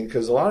interesting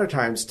because a lot of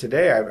times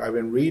today I've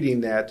been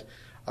reading that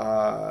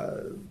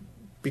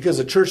because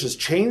the church has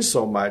changed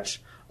so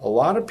much, a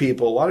lot of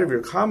people, a lot of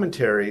your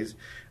commentaries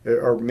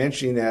are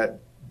mentioning that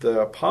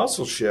the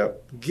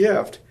apostleship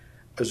gift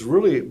is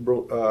really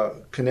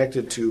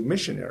connected to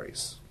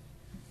missionaries,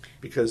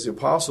 because the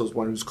apostle is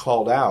one who's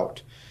called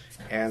out.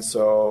 And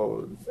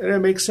so, and it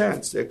makes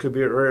sense. It could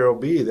very well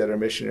be that a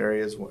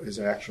missionary is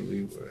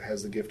actually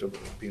has the gift of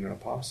being an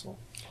apostle.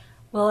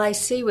 Well, I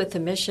see with the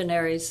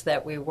missionaries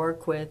that we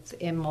work with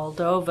in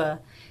Moldova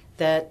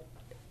that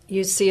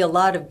you see a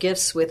lot of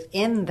gifts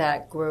within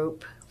that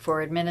group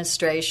for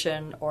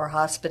administration or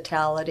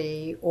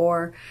hospitality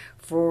or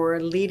for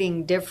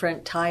leading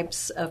different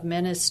types of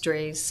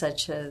ministries,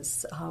 such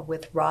as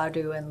with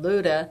Radu and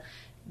Luda,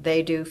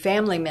 they do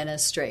family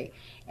ministry.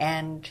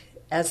 And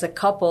as a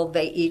couple,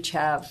 they each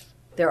have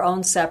their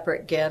own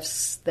separate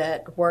gifts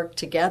that work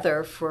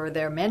together for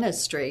their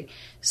ministry.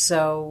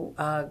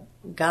 So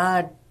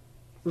God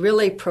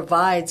really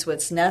provides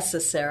what's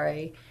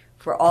necessary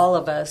for all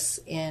of us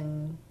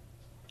in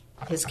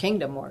His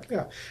kingdom work.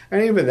 Yeah,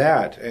 and even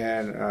that,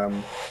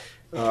 and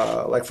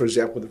like for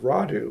example with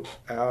Radu,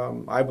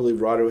 I believe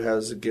Radu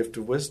has a gift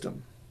of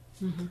wisdom.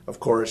 Mm-hmm. Of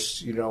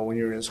course, when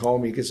you're in his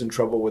home, he gets in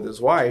trouble with his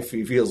wife.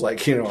 He feels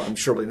like, I'm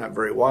surely not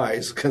very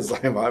wise because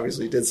I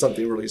obviously did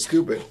something really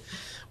stupid.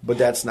 But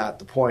that's not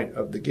the point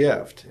of the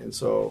gift. And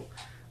so,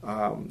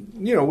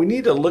 we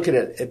need to look at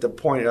it at the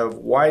point of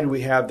why do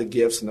we have the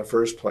gifts in the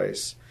first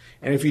place?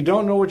 And if you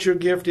don't know what your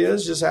gift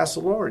is, just ask the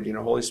Lord,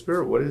 Holy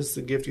Spirit, what is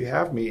the gift you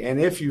have me? And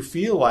if you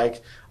feel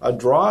like a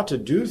draw to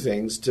do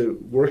things,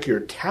 to work your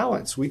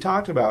talents. We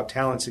talked about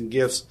talents and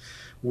gifts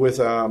with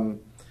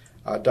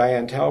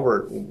Diane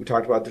Talbert. We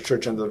talked about the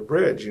Church Under the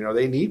Bridge.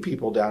 They need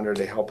people down there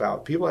to help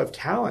out. People have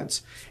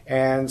talents.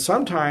 And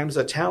sometimes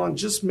a talent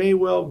just may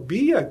well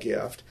be a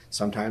gift.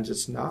 Sometimes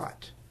it's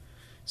not.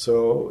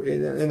 So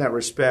in that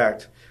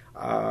respect,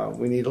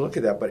 we need to look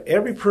at that. But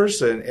every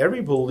person,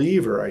 every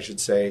believer, I should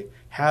say,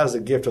 has a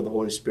gift of the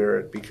Holy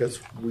Spirit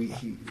because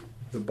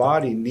the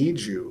body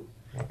needs you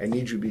and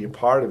needs you to be a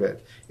part of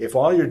it. If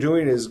all you're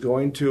doing is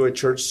going to a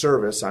church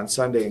service on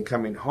Sunday and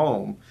coming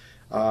home,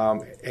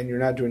 and you're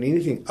not doing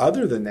anything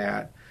other than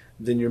that,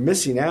 then you're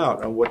missing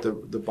out on what the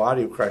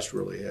body of Christ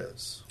really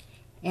is.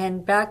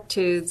 And back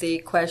to the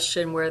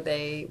question where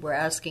they were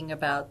asking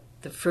about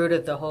the fruit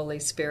of the Holy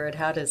Spirit,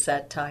 how does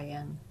that tie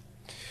in?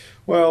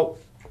 Well,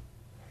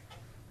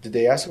 did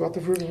they ask about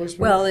the fruit of the Holy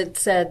Spirit? Well, it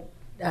said,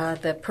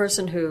 the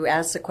person who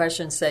asked the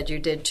question said you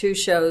did 2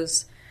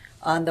 shows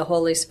on the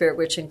Holy Spirit,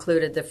 which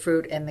included the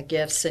fruit and the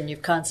gifts, and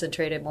you've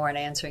concentrated more on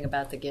answering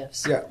about the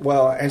gifts. Yeah,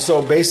 well, and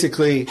so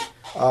basically,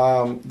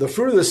 the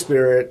fruit of the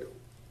Spirit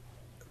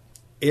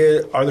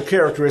are the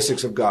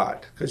characteristics of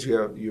God, because you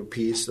have your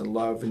peace and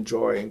love and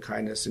joy and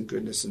kindness and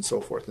goodness and so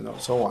forth and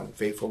so on,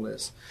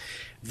 faithfulness.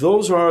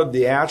 Those are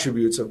the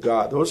attributes of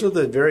God. Those are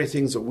the very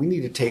things that we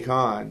need to take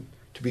on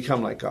to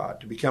become like God,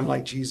 to become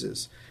like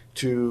Jesus,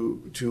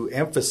 to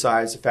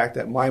emphasize the fact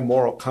that my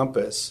moral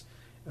compass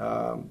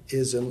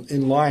is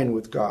in line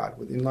with God,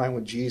 in line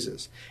with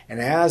Jesus.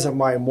 And as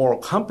my moral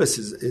compass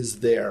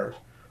is there,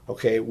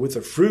 okay, with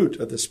the fruit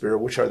of the Spirit,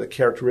 which are the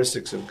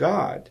characteristics of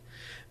God,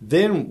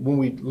 then when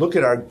we look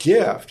at our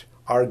gift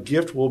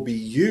will be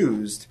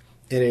used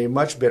in a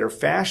much better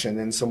fashion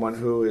than someone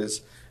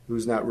who's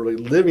not really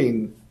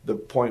living the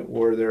point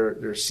where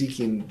they're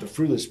seeking the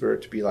fruit of the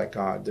Spirit to be like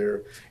God.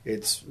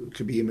 It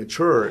could be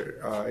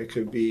immature. It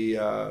could be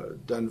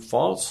done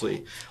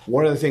falsely.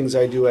 One of the things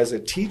I do as a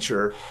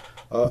teacher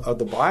of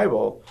the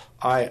Bible,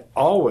 I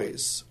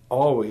always,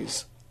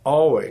 always,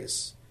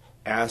 always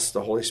ask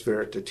the Holy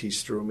Spirit to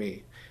teach through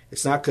me.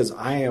 It's not because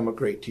I am a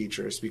great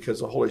teacher. It's because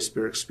the Holy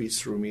Spirit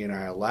speaks through me, and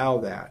I allow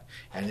that.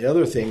 And the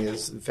other thing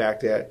is the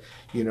fact that,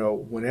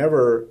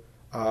 whenever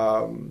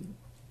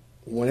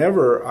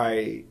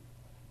I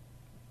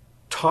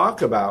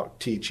talk about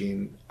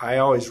teaching, I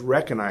always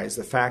recognize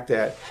the fact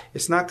that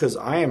it's not because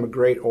I am a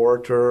great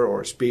orator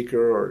or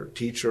speaker or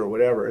teacher or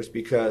whatever. It's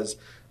because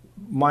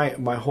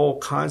my whole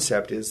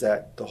concept is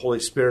that the Holy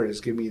Spirit has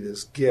given me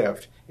this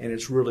gift, and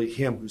it's really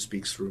Him who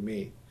speaks through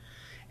me.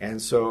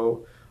 And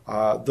so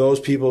those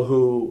people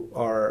who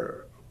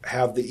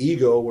have the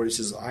ego where he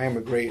says, I am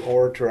a great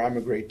orator, I'm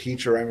a great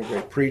teacher, I'm a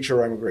great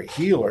preacher, I'm a great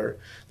healer,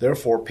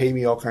 therefore pay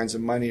me all kinds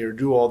of money or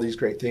do all these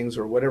great things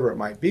or whatever it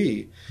might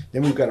be,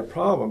 then we've got a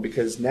problem,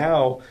 because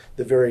now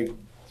the very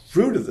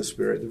fruit of the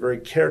Spirit, the very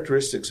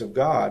characteristics of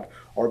God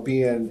are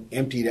being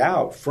emptied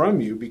out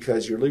from you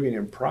because you're living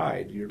in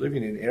pride. You're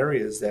living in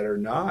areas that are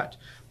not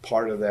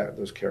part of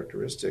those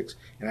characteristics.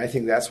 And I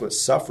think that's what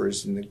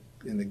suffers in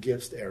the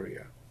gifts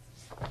area.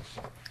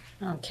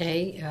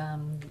 Okay.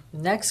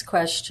 Next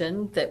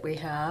question that we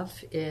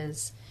have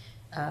is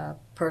a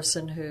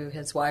person who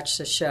has watched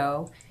the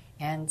show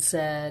and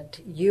said,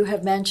 you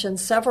have mentioned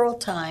several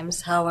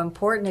times how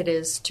important it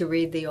is to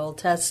read the Old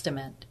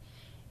Testament.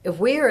 If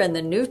we are in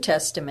the New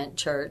Testament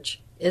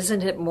church,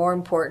 isn't it more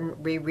important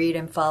we read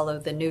and follow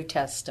the New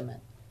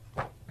Testament?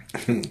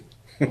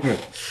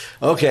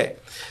 Okay.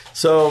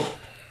 So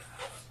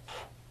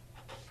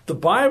The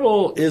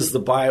Bible is the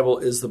Bible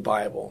is the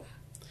Bible.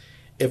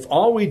 If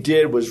all we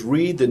did was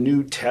read the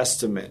New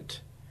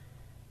Testament,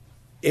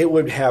 it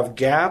would have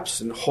gaps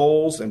and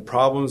holes and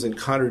problems and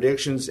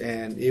contradictions,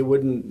 and it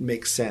wouldn't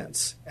make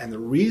sense. And the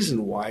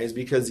reason why is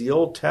because the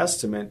Old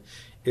Testament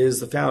is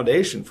the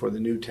foundation for the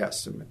New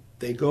Testament.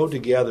 They go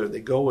together.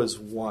 They go as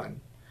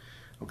one.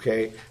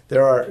 Okay?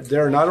 There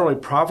are not only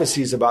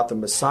prophecies about the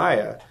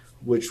Messiah,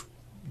 which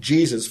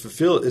Jesus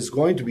is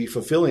going to be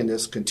fulfilling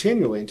this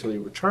continually until he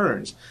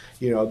returns.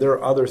 There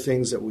are other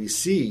things that we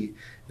see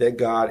that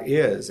God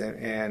is,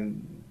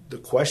 and the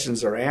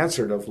questions are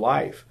answered of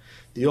life.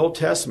 The Old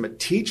Testament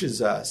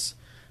teaches us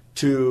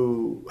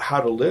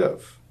how to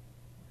live.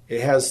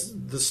 It has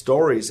the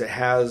stories. It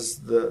has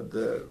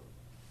the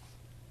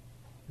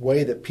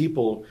way that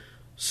people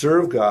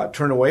serve God,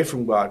 turn away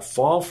from God,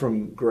 fall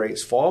from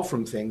grace, fall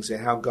from things,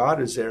 and how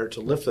God is there to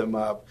lift them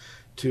up,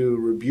 to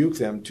rebuke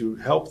them, to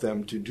help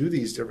them, to do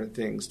these different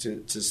things,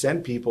 to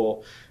send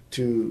people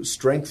to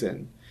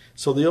strengthen.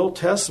 So the Old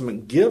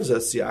Testament gives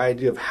us the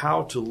idea of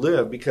how to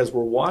live, because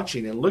we're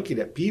watching and looking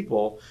at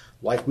people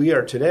like we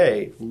are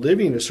today,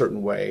 living a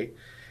certain way,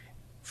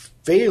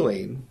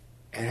 failing,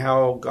 and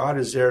how God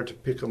is there to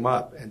pick them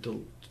up and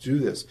to do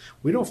this.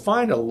 We don't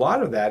find a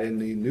lot of that in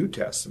the New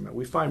Testament.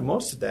 We find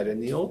most of that in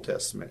the Old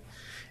Testament.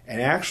 And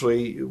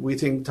actually, we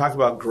talk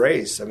about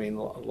grace. I mean,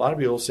 a lot of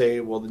people say,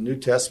 well, the New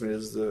Testament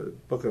is the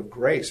book of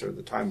grace or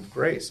the time of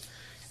grace.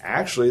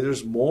 Actually,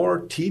 there's more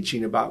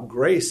teaching about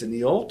grace in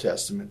the Old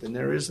Testament than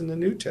there is in the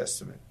New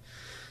Testament.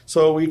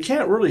 So we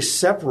can't really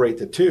separate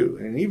the two.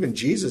 And even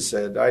Jesus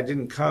said, I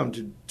didn't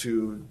come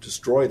to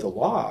destroy the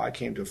law. I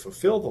came to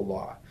fulfill the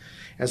law.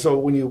 And so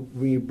when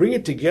you bring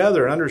it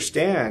together and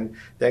understand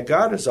that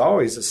God is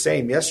always the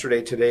same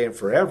yesterday, today, and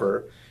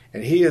forever,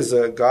 and he is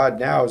a God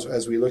now,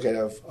 as we look at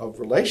of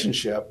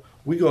relationship,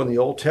 we go in the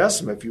Old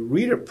Testament. If you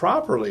read it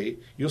properly,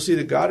 you'll see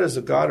that God is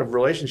a God of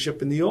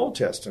relationship in the Old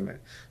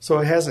Testament. So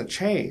it hasn't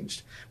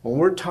changed. When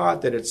we're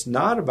taught that it's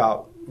not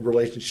about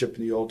relationship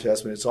in the Old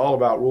Testament, it's all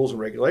about rules and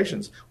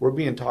regulations, we're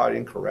being taught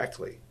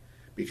incorrectly,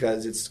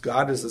 because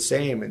God is the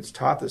same and it's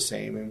taught the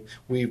same. And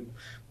we've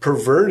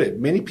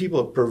many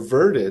people have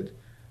perverted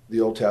the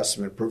Old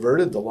Testament,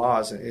 perverted the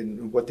laws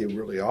in what they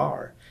really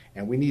are.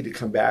 And we need to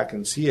come back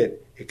and see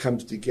it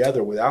comes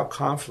together without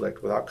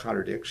conflict, without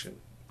contradiction.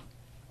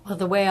 Well,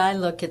 the way I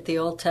look at the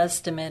Old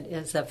Testament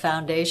is a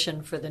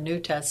foundation for the New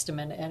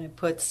Testament, and it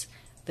puts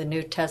the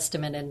New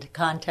Testament into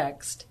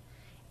context.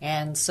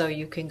 And so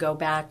you can go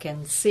back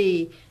and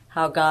see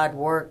how God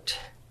worked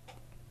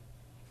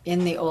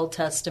in the Old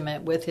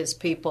Testament with his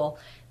people,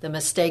 the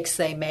mistakes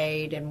they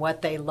made and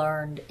what they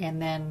learned. And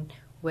then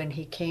when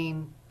he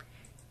came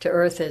to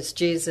earth as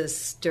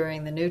Jesus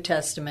during the New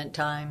Testament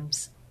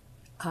times,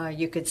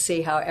 you could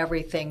see how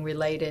everything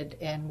related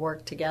and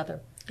worked together.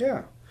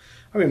 Yeah.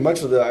 I mean,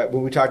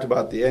 when we talked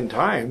about the end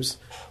times,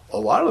 a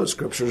lot of the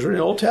scriptures are in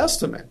the Old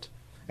Testament.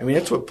 I mean,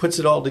 that's what puts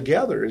it all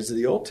together, is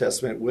the Old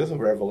Testament with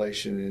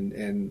Revelation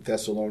and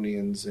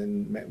Thessalonians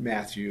and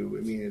Matthew.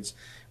 I mean,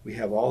 we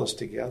have all this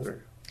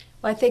together.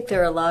 Well, I think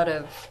there are a lot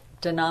of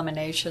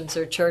denominations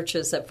or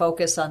churches that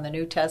focus on the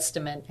New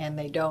Testament, and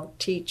they don't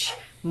teach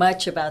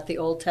much about the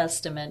Old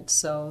Testament,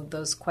 so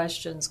those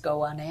questions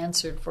go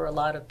unanswered for a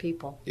lot of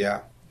people.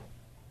 Yeah.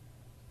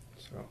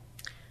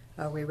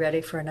 Are we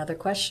ready for another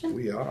question?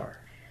 We are.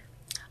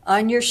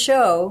 On your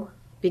show,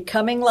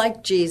 Becoming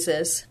Like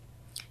Jesus,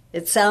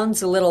 it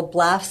sounds a little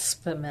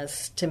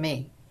blasphemous to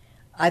me.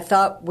 I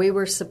thought we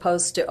were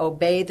supposed to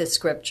obey the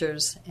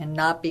scriptures and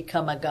not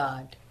become a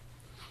god.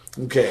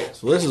 Okay,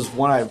 so this is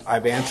one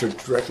I've answered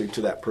directly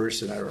to that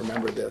person. I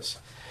remember this.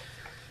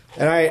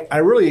 And I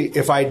really,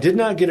 if I did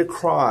not get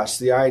across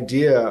the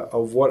idea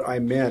of what I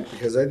meant,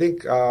 because I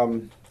think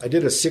I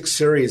did a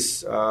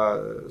 6-series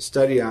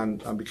study on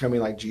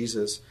becoming like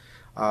Jesus.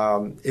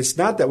 It's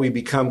not that we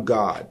become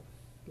God.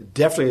 It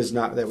definitely is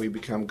not that we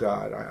become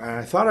God.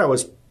 I thought I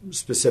was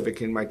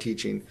specific in my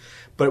teaching,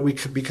 but we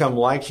could become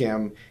like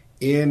him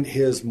in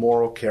his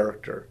moral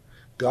character.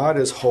 God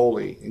is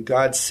holy, and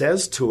God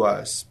says to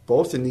us,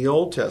 both in the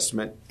Old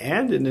Testament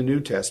and in the New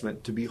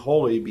Testament, to be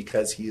holy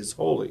because he is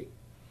holy.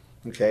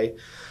 Okay?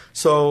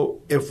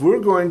 So if we're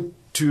going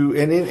to,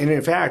 and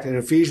in fact, in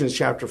Ephesians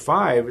chapter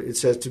 5, it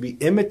says to be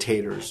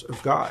imitators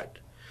of God.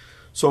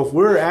 So if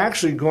we're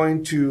actually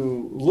going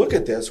to look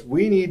at this,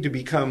 we need to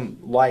become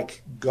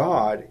like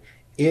God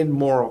in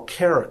moral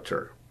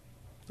character.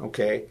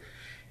 Okay?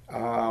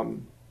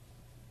 And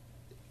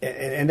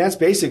that's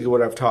basically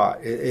what I've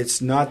taught.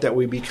 It's not that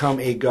we become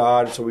a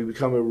god, so we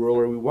become a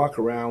ruler. We walk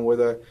around with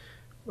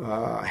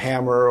a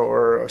hammer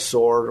or a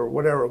sword or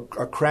whatever,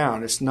 a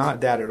crown. It's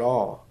not that at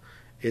all.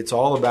 It's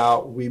all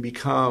about we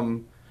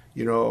become,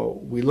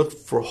 we look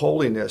for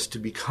holiness to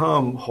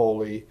become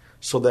holy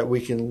so that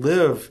we can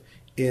live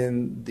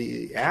in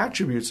the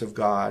attributes of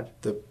God,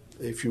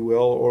 if you will,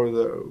 or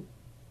the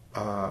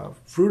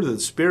fruit of the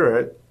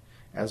Spirit,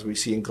 as we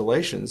see in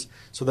Galatians,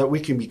 so that we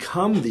can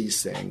become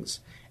these things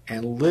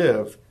and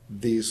live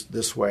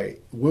this way.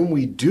 When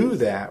we do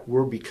that,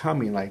 we're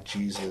becoming like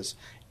Jesus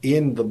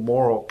in the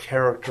moral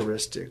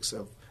characteristics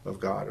of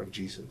God, of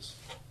Jesus.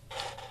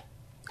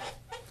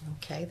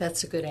 Okay,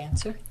 that's a good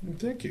answer.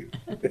 Thank you.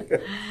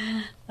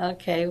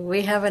 Okay,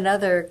 we have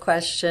another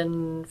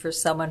question for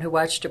someone who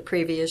watched a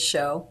previous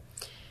show.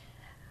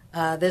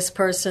 This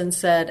person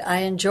said, I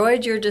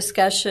enjoyed your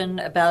discussion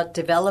about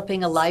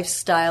developing a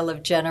lifestyle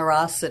of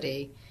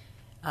generosity,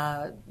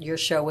 your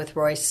show with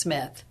Roy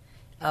Smith.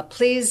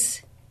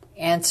 Please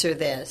answer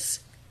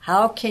this.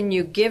 How can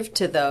you give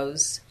to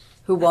those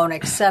who won't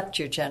accept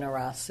your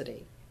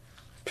generosity?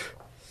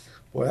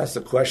 Well, that's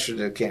the question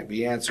that can't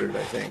be answered,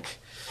 I think.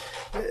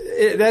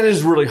 That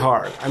is really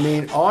hard. I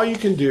mean, all you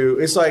can do,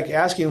 it's like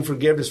asking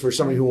forgiveness for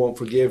somebody who won't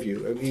forgive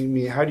you. I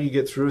mean, how do you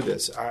get through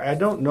this? I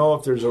don't know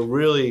if there's a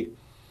really,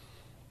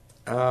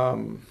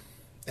 and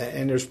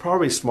there's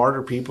probably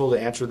smarter people to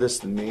answer this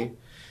than me,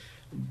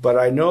 but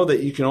I know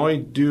that you can only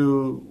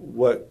do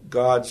what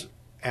God's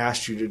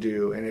asked you to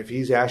do. And if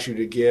he's asked you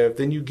to give,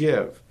 then you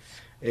give.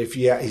 If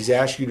he's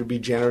asked you to be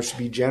generous,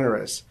 be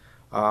generous.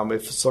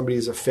 If somebody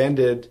is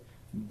offended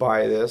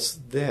by this,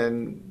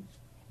 then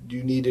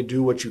you need to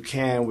do what you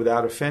can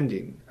without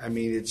offending. I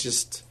mean, it's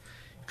just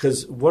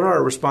because what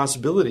our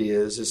responsibility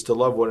is to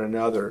love one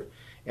another.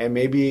 And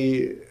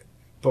maybe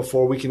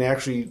before we can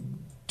actually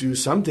do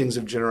some things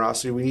of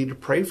generosity, we need to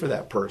pray for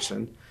that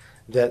person,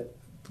 that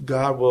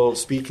God will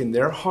speak in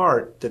their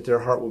heart, that their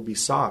heart will be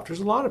soft. There's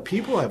a lot of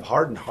people who have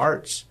hardened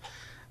hearts,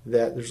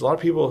 that there's a lot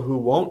of people who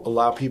won't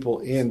allow people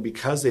in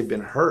because they've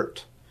been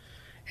hurt.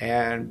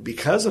 And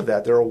because of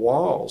that, there are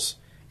walls.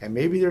 And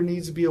maybe there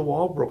needs to be a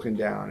wall broken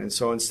down. And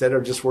so instead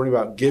of just worrying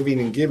about giving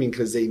and giving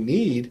because they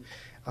need,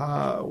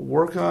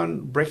 work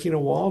on breaking a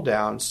wall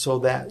down so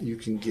that you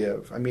can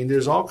give. I mean,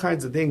 there's all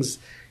kinds of things.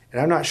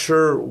 And I'm not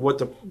sure what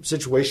the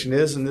situation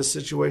is in this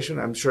situation.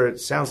 I'm sure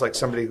it sounds like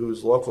somebody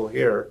who's local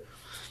here.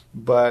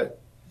 But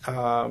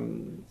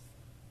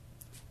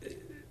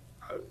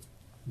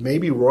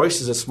maybe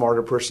Royce is a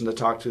smarter person to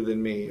talk to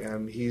than me.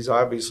 He's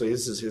obviously,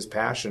 this is his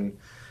passion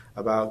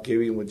about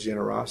giving with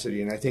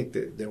generosity. And I think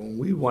that when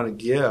we want to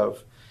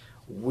give,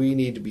 we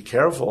need to be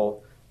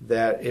careful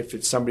that if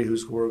it's somebody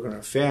we're going to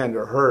offend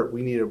or hurt,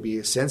 we need to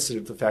be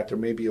sensitive to the fact there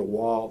may be a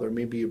wall, there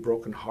may be a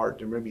broken heart,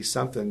 there may be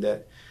something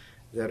that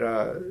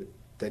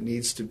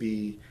needs to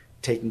be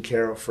taken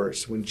care of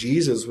first. When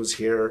Jesus was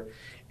here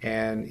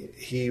and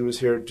he was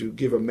here to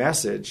give a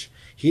message,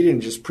 he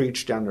didn't just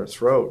preach down their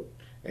throat.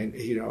 And,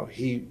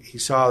 he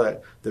saw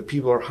that the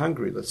people are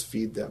hungry, let's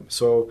feed them.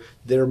 So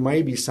there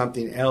may be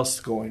something else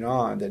going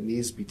on that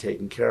needs to be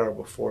taken care of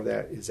before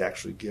that is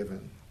actually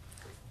given.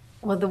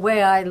 Well, the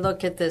way I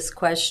look at this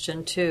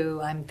question, too,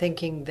 I'm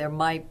thinking there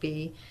might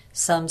be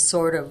some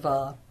sort of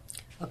a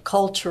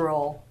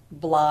cultural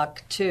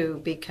block,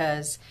 too,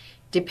 because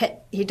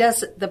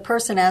the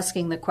person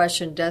asking the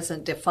question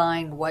doesn't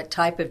define what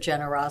type of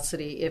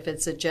generosity, if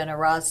it's a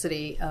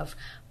generosity of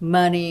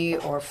money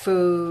or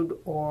food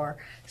or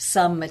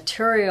some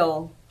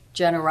material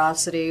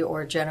generosity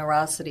or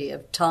generosity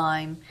of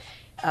time.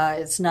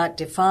 It's not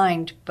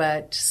defined,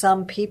 but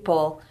some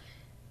people,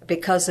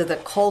 because of the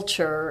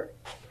culture,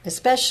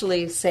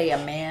 especially, say, a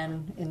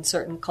man in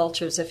certain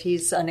cultures, if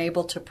he's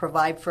unable to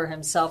provide for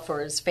himself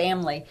or his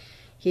family,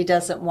 he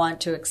doesn't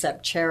want to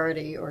accept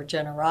charity or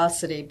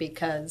generosity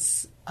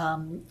because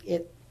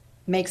it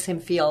makes him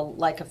feel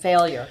like a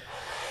failure.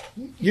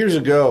 Years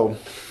ago,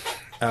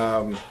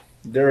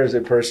 there was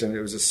a person,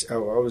 I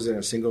was in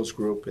a singles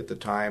group at the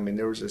time, and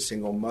there was a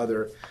single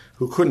mother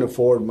who couldn't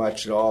afford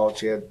much at all.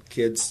 She had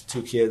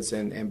two kids,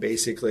 and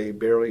basically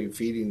barely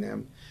feeding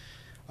them.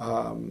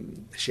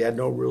 She had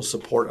no real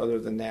support other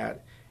than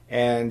that,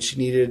 and she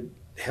needed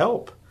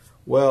help.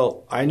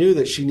 Well, I knew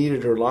that she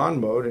needed her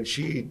lawn mowed, and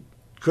she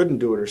couldn't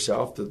do it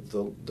herself.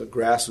 The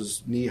grass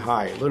was knee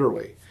high,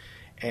 literally,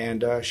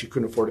 and she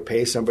couldn't afford to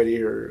pay somebody.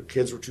 Her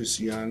kids were too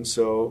young,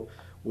 so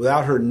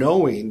without her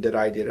knowing that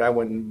I did it, I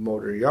went and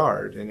mowed her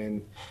yard. And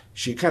then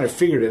she kind of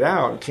figured it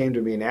out and came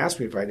to me and asked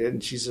me if I did.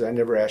 And she said, I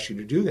never asked you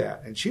to do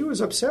that. And she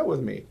was upset with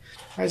me.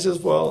 I says,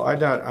 well,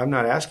 I'm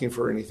not asking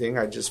for anything.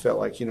 I just felt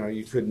like,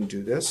 you couldn't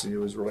do this. And it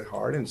was really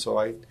hard. And so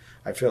I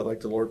felt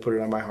like the Lord put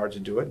it on my heart to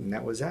do it. And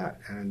that was that.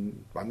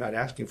 And I'm not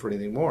asking for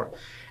anything more.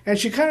 And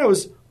she kind of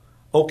was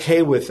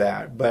okay with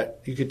that.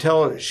 But you could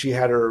tell she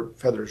had her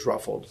feathers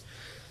ruffled.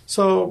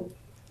 So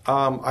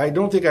I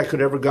don't think I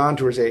could ever gone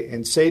to her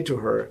and say to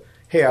her,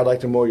 hey, I'd like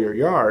to mow your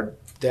yard.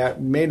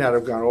 That may not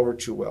have gone over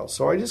too well.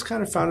 So I just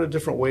kind of found a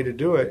different way to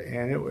do it,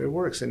 and it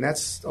works. And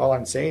that's all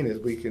I'm saying is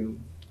we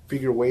can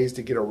figure ways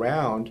to get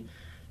around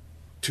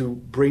to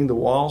bring the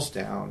walls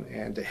down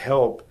and to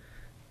help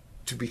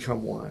to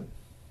become one.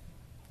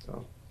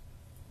 So.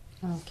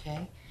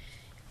 Okay.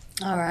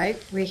 All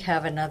right. We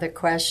have another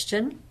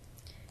question.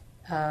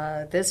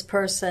 This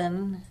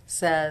person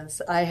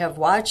says, I have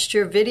watched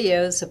your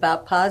videos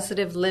about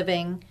positive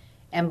living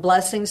and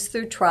blessings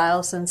through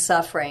trials and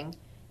suffering,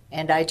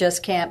 and I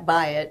just can't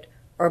buy it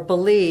or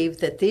believe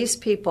that these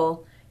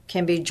people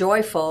can be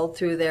joyful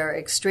through their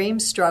extreme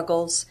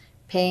struggles,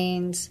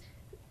 pains,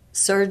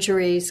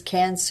 surgeries,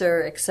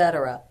 cancer,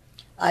 etc.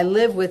 I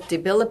live with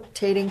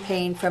debilitating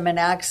pain from an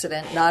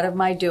accident not of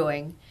my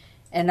doing,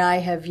 and I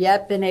have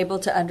yet been able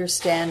to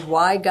understand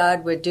why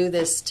God would do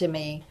this to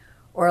me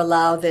or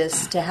allow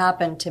this to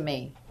happen to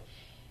me.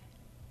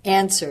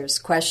 Answers,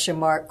 question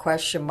mark,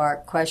 question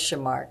mark,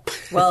 question mark.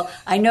 Well,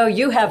 I know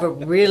you have a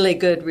really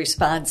good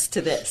response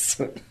to this.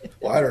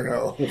 Well, I don't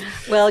know.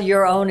 Well,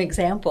 your own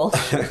example.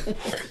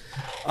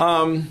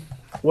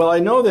 Well, I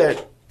know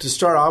that to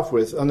start off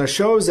with, on the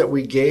shows that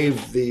we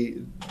gave,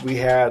 we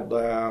had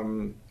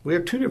 2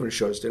 different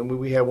shows, didn't we?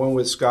 We had one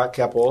with Scott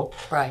Keppel.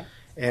 Right.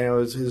 And it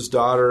was his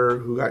daughter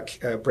who got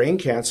brain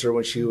cancer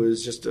when she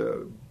was just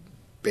a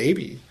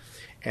baby.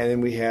 And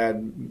then we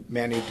had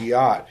Manny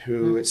Diot,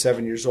 who at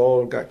 7 years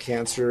old got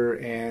cancer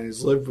and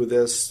has lived with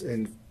this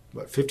in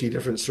 50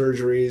 different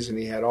surgeries, and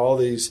he had all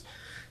these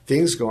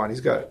things going on. He's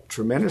got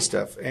tremendous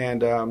stuff.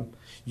 And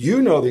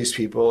you know these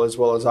people as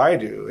well as I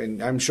do,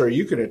 and I'm sure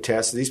you can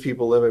attest these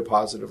people live a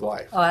positive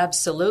life. Oh,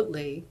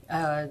 absolutely.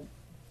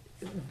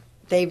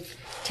 They've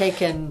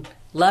taken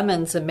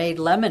lemons and made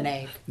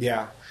lemonade.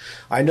 Yeah.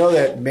 I know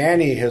that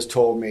Manny has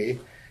told me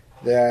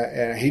that,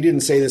 and he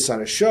didn't say this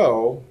on a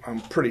show, I'm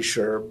pretty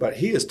sure, but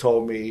he has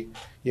told me,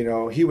 you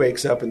know, he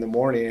wakes up in the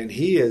morning and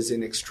he is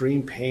in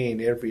extreme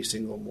pain every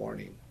single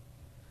morning.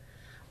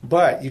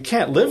 But you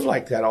can't live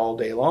like that all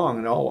day long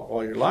and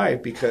all your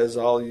life, because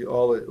all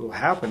that will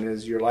happen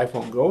is your life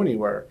won't go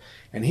anywhere.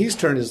 And he's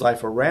turned his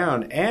life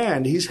around,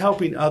 and he's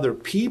helping other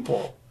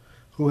people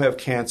who have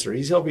cancer.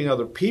 He's helping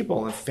other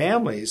people and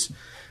families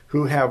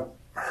who have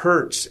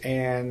hurts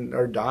and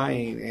are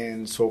dying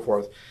and so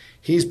forth.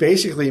 He's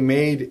basically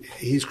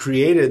he's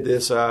created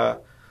this,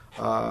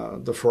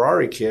 the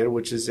Ferrari Kid,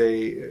 which is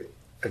a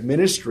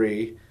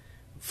ministry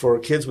for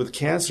kids with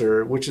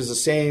cancer, which is the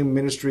same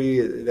ministry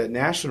that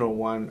national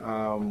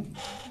one,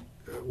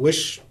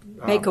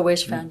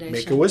 Make-A-Wish Foundation.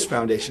 Make-A-Wish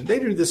Foundation. They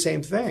do the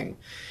same thing.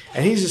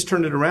 And he's just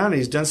turned it around, and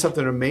he's done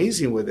something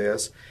amazing with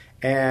this.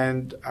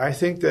 And I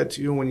think that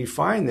when you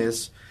find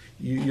this,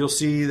 you'll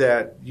see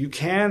that you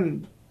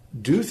can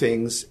do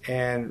things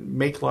and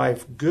make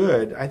life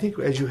good, I think,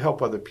 as you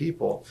help other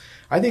people.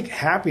 I think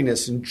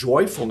happiness and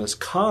joyfulness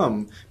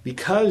come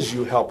because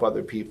you help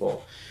other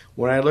people.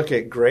 When I look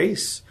at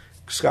Grace,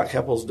 Scott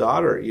Keppel's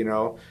daughter, you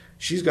know,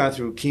 she's gone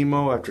through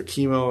chemo after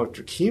chemo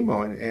after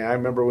chemo. And I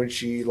remember when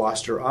she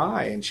lost her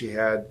eye and she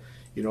had,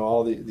 you know,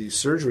 all these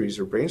surgeries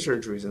or brain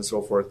surgeries and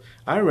so forth.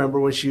 I remember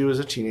when she was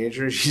a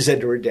teenager, she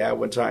said to her dad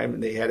one time,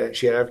 and she had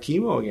to have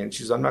chemo again.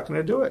 She said, "I'm not going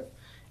to do it."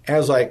 And I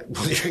was like,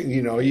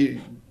 you know,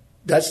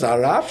 that's not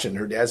an option.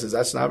 Her dad says,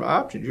 "That's not an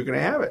option. You're going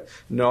to have it."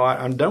 "No,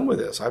 I'm done with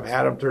this. I've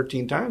had them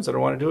 13 times. I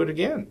don't want to do it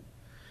again."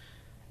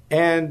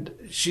 And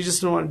she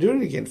just didn't want to do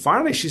it again.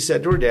 Finally, she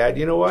said to her dad,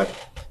 "You know what?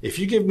 If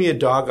you give me a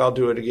dog, I'll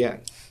do it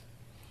again."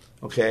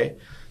 Okay?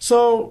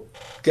 So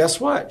guess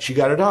what? She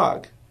got a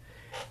dog.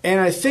 And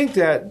I think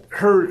that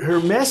her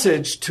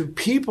message to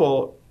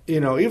people, you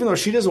know, even though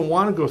she doesn't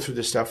want to go through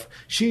this stuff,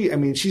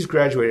 she's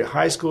graduated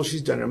high school.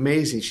 She's done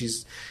amazing.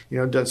 She's, you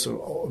know, done some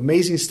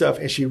amazing stuff.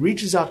 And she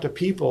reaches out to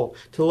people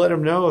to let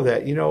them know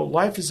that, you know,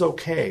 life is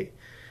okay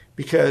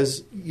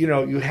because, you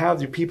know, you have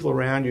the people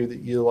around you that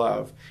you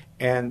love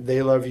and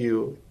they love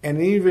you. And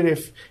even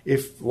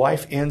if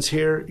life ends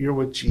here, you're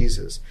with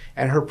Jesus.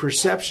 And her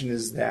perception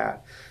is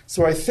that.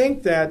 So I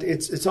think that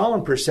it's all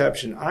in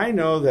perception. I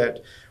know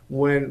that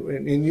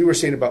and you were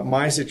saying about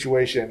my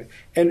situation,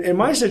 and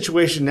my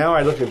situation now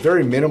I look at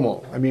very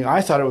minimal. I mean,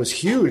 I thought it was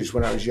huge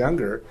when I was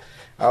younger.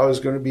 I was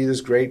going to be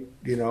this great,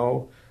 you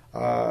know,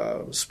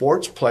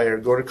 sports player,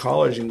 go to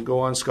college and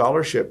go on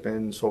scholarship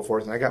and so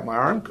forth. And I got my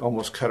arm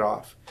almost cut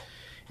off,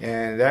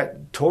 and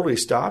that totally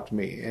stopped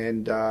me.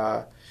 And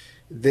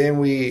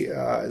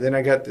then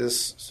I got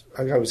this.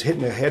 I was hit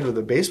in the head with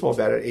a baseball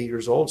bat at 8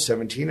 years old.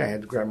 17, I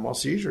had grand mal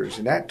seizures,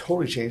 and that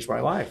totally changed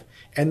my life.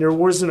 And there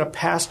wasn't a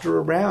pastor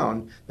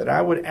around that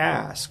I would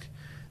ask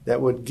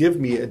that would give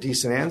me a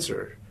decent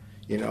answer.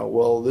 You know,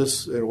 well,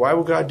 why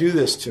would God do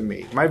this to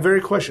me? My very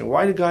question: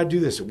 why did God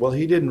do this? Well,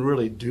 He didn't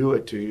really do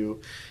it to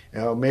you. You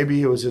know,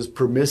 maybe it was His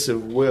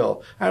permissive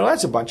will. I know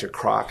that's a bunch of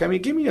crock. I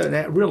mean, give me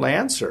a real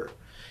answer.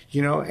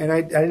 You know, and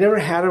I never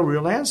had a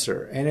real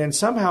answer. And then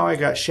somehow I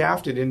got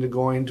shafted into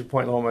going to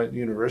Point Loma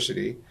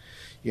University,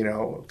 you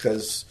know,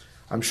 because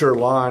I'm sure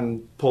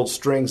Lon pulled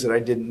strings that I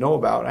didn't know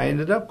about. I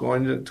ended up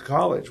going to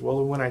college.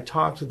 Well, when I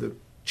talked to the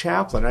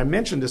chaplain, I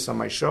mentioned this on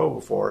my show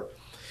before,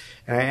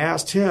 and I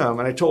asked him,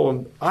 and I told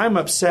him, I'm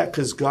upset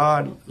because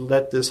God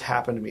let this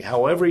happen to me,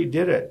 however He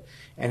did it.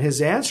 And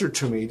his answer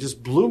to me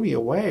just blew me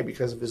away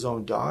because of his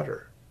own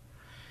daughter.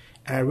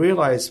 And I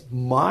realized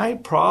my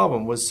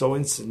problem was so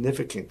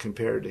insignificant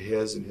compared to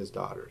his and his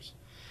daughter's.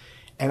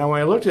 And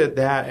when I looked at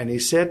that, and he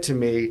said to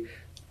me,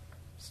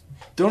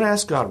 don't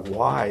ask God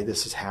why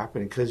this is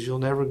happening, because you'll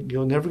never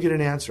get an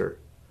answer.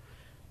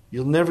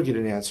 You'll never get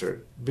an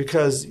answer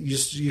because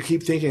you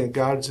keep thinking that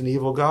God's an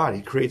evil God.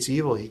 He creates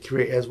evil. He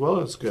creates as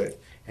well as good.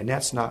 And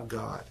that's not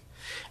God.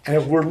 And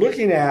if we're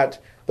looking at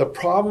the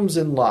problems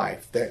in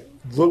life, that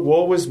look,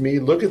 woe is me,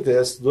 look at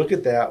this, look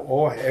at that,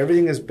 oh,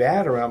 everything is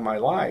bad around my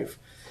life.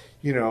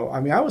 You know, I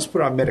mean, I was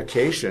put on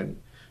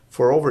medication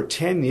for over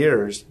 10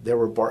 years. There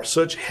were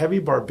such heavy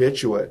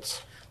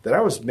barbiturates that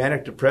I was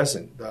manic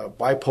depressant,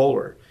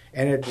 bipolar,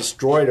 and it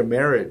destroyed a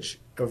marriage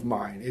of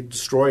mine. It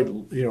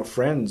destroyed,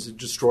 friends. It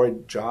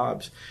destroyed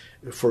jobs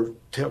for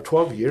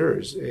 12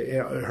 years. It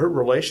hurt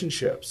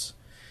relationships,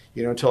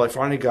 until I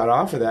finally got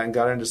off of that and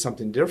got into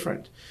something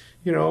different.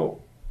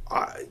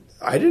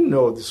 I didn't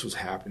know this was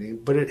happening,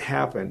 but it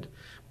happened.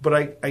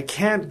 But I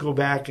can't go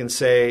back and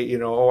say,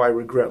 I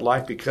regret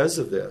life because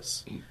of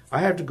this. I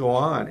have to go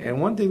on.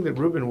 And one thing that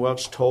Reuben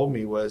Welch told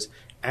me was,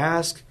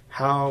 ask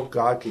how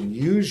God can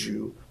use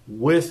you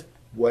with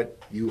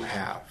what you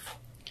have.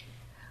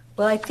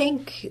 Well, I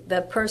think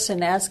the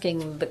person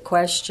asking the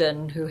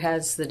question who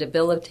has the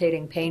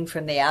debilitating pain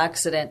from the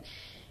accident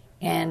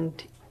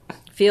and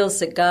feels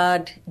that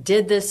God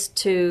did this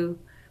to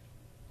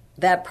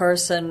that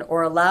person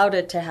or allowed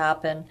it to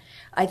happen,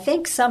 I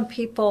think some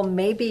people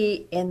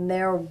maybe in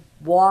their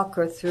walk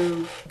or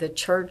through the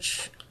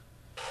church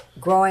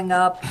growing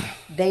up,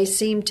 they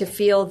seem to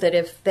feel that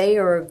if they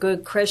are a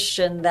good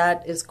Christian,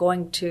 that is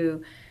going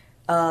to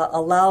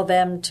allow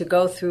them to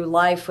go through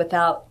life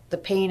without the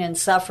pain and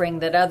suffering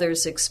that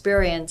others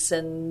experience,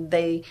 and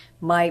they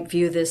might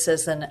view this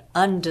as an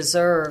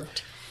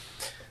undeserved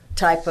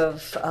type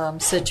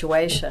of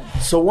situation.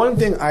 So one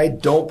thing I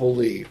don't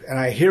believe, and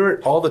I hear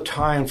it all the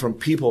time from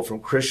people,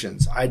 from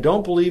Christians, I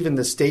don't believe in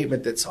the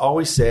statement that's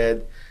always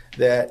said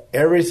that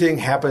everything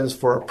happens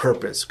for a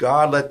purpose.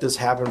 God let this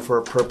happen for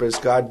a purpose.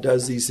 God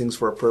does these things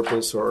for a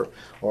purpose, or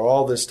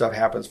all this stuff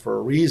happens for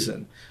a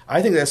reason.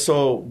 I think that's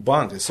so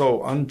bunk. It's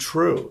so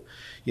untrue.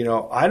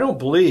 I don't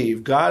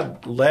believe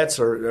God lets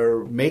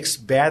or makes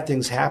bad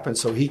things happen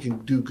so he can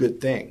do good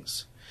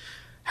things.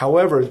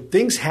 However,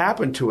 things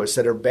happen to us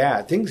that are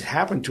bad. Things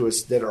happen to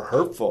us that are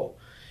hurtful.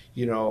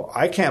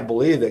 I can't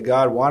believe that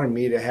God wanted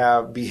me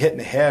to be hit in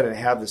the head and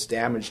have this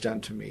damage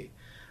done to me.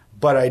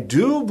 But I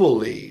do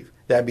believe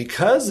that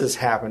because this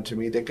happened to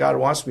me, that God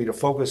wants me to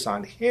focus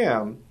on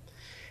him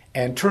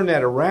and turn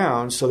that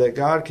around so that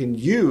God can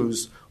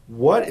use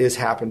what has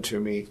happened to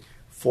me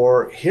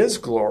for his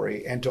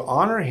glory and to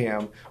honor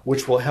him,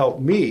 which will help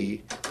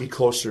me be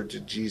closer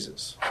to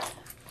Jesus.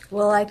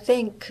 Well, I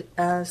think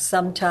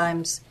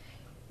sometimes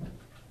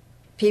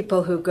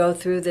people who go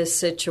through this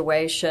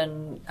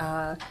situation,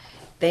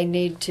 they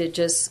need to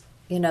just,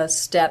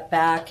 step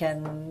back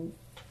and,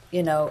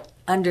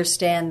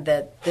 understand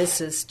that this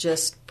is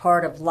just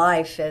part of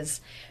life. As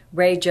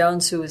Ray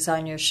Jones, who was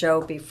on your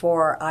show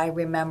before, I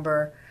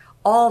remember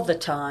all the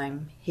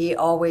time, he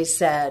always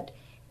said,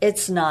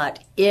 it's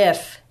not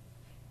if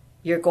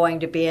you're going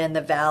to be in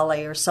the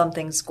valley or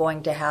something's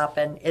going to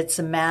happen. It's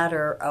a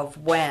matter of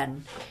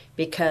when,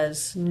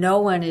 because no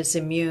one is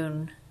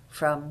immune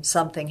from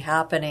something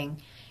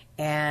happening.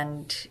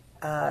 And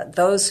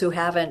those who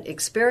haven't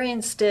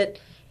experienced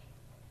it,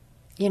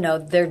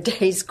 their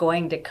day's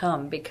going to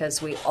come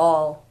because we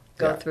all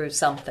go through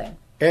something.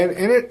 And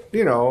it,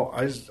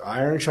 as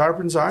iron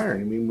sharpens iron.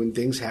 I mean, when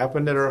things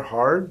happen that are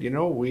hard,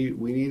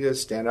 we need to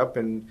stand up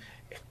and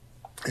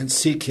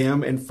seek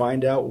him and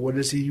find out what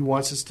is he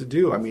wants us to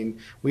do. I mean,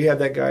 we have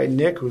that guy,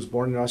 Nick, who was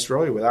born in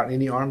Australia without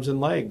any arms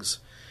and legs,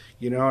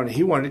 and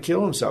he wanted to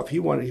kill himself. He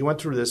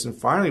went through this, and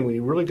finally, when he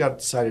really got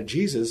the side of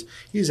Jesus,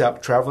 he's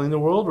out traveling the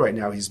world right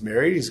now. He's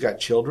married, he's got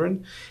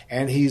children,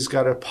 and he's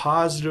got a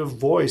positive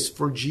voice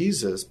for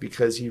Jesus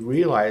because he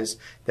realized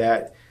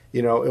that,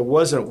 it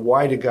wasn't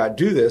why did God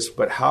do this,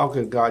 but how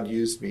could God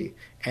use me?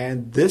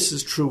 And this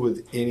is true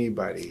with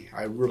anybody.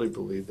 I really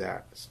believe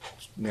that.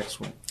 Next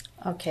one.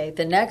 Okay,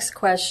 the next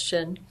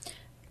question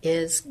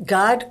is,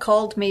 God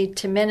called me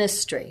to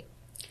ministry.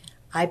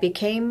 I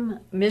became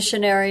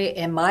missionary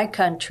in my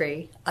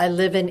country. I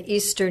live in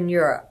Eastern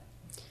Europe.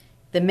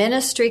 The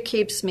ministry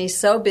keeps me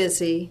so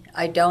busy,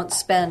 I don't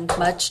spend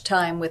much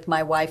time with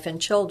my wife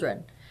and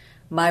children.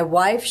 My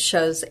wife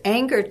shows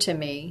anger to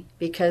me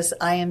because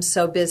I am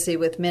so busy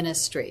with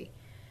ministry.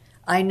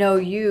 I know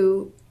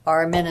you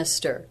are a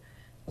minister.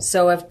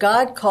 So if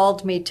God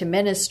called me to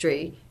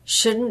ministry,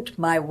 shouldn't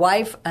my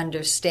wife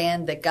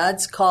understand that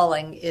God's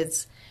calling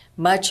is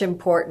much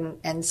important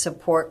and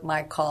support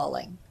my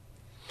calling?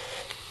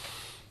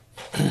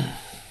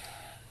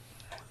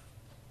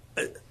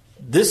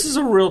 This is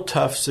a real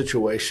tough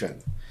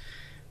situation.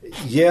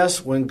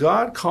 Yes, when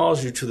God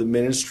calls you to the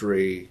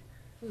ministry,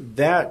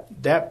 that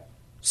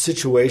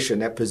situation,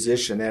 that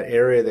position, that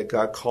area that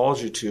God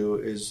calls you to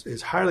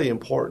is highly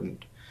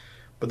important.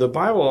 But the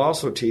Bible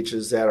also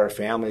teaches that our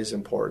family is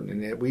important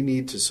and that we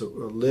need to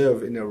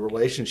live in a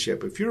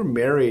relationship. If you're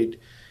married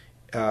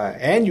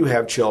and you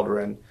have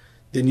children,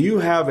 then you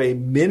have a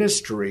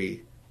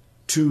ministry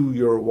to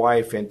your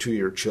wife and to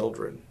your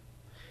children.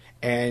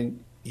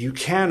 And you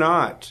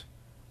cannot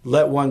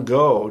let one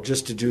go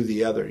just to do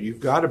the other. You've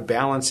got to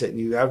balance it, and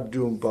you have to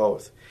do them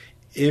both.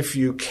 If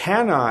you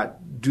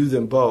cannot do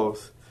them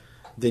both,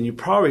 then you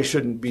probably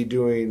shouldn't be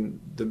doing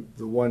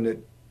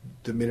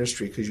the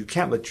ministry, because you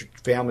can't let your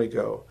family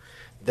go.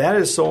 That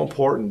is so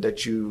important,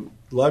 that you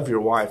love your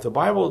wife. The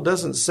Bible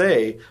doesn't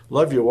say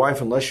love your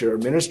wife unless you're a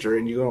minister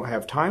and you don't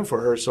have time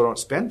for her, so don't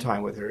spend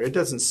time with her. It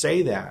doesn't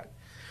say that.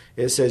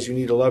 It says you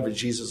need to love as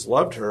Jesus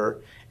loved her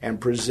and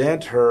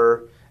present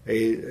her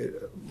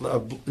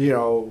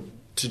to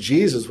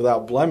Jesus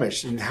without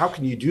blemish. And how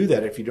can you do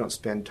that if you don't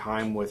spend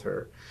time with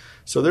her?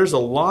 So there's a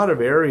lot of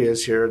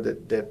areas here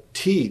that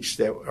teach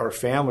that our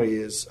family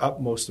is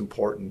utmost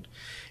important.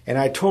 And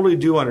I totally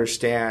do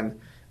understand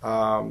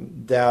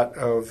that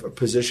of a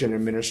position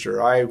in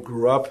minister. I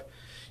grew up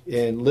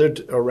and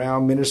lived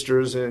around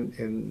ministers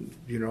and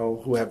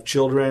who have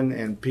children,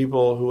 and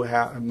people who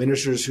have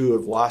ministers who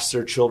have lost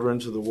their children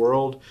to the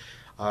world,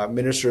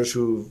 ministers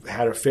who've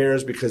had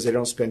affairs because they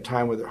don't spend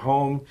time with their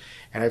home.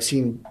 And I've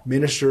seen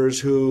ministers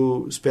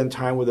who spend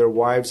time with their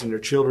wives and their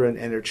children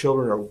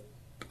are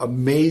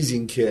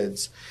amazing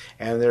kids,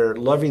 and they're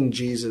loving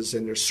Jesus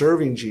and they're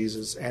serving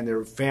Jesus, and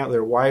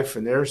their wife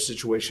and their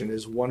situation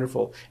is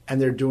wonderful,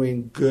 and they're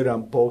doing good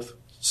on both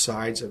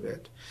sides of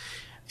it.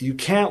 You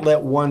can't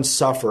let one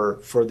suffer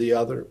for the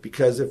other,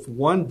 because if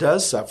one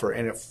does suffer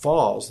and it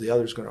falls, the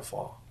other's going to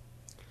fall.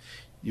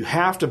 You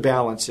have to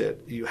balance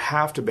it. You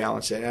have to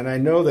balance it. And I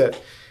know that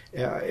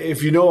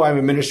if you know I'm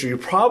a minister, you're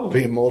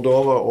probably in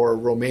Moldova or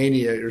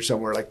Romania or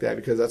somewhere like that,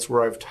 because that's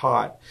where I've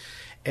taught.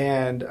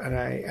 And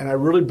I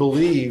really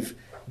believe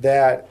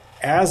that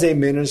as a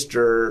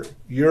minister,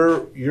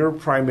 your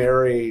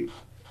primary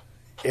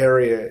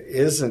area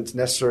isn't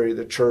necessarily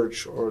the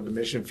church or the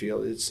mission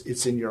field.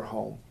 It's in your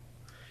home.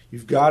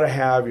 You've got to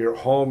have your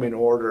home in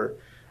order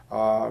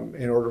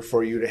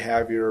for you to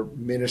have your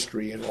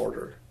ministry in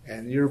order.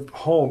 And your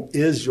home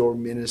is your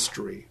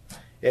ministry.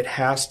 It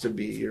has to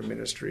be your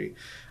ministry.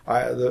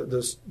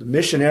 The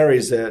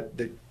missionaries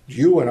that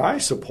you and I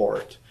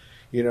support,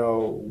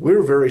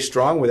 we're very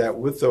strong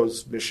with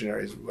those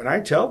missionaries. When I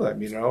tell them,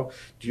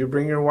 do you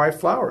bring your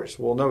wife flowers?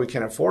 Well, no, we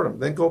can't afford them.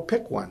 Then go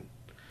pick one.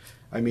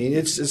 I mean,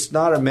 it's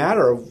not a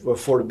matter of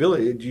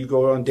affordability. Do you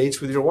go on dates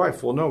with your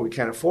wife? Well, no, we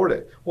can't afford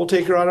it. We'll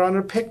take her out on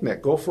a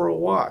picnic. Go for a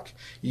walk.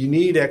 You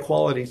need that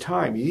quality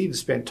time. You need to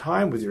spend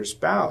time with your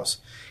spouse.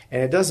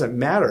 And it doesn't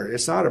matter.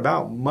 It's not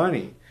about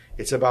money.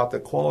 It's about the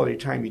quality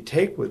time you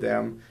take with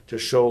them to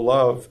show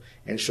love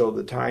and show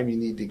the time you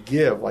need to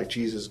give, like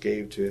Jesus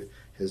gave to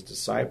his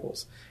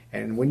disciples.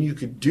 And when you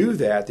could do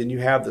that, then you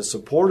have the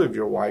support of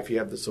your wife, you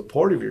have the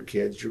support of your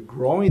kids, you're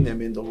growing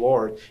them in the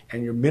Lord,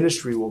 and your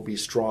ministry will be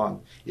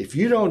strong. If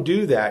you don't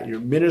do that,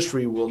 your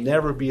ministry will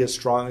never be as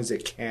strong as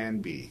it can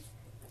be.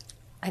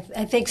 I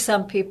think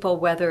some people,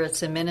 whether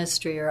it's a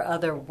ministry or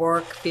other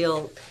work,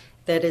 feel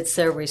that it's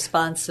their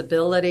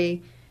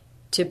responsibility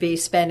to be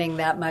spending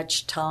that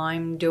much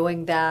time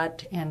doing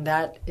that, and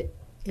that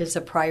is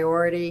a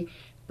priority,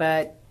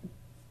 but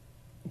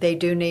they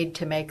do need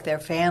to make their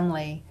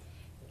family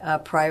a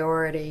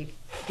priority,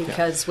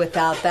 because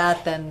without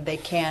that, then they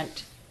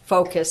can't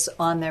focus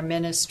on their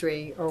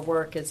ministry or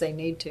work as they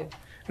need to.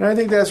 And I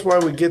think that's why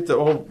we get the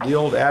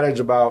old adage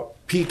about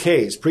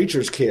PKs,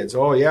 preachers' kids.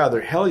 Oh, yeah,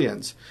 they're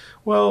hellions.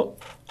 Well,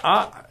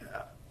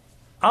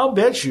 I'll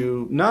bet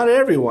you, not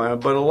everyone,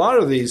 but a lot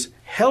of these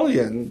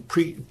hellion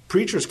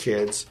preachers'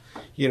 kids,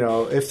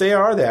 if they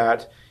are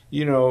that,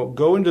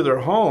 go into their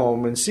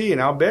home and see,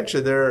 and I'll bet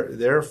you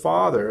their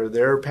father,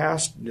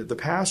 the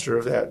pastor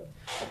of that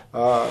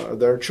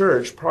their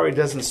church probably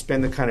doesn't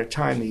spend the kind of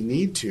time they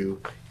need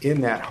to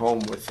in that home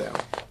with them.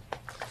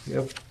 You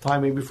have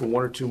time maybe for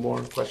one or two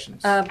more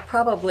questions?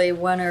 Probably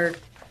one or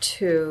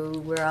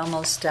two. We're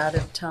almost out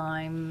of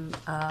time.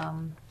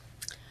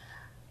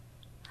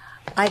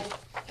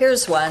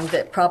 Here's one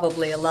that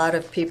probably a lot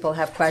of people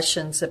have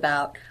questions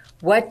about.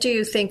 What do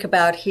you think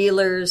about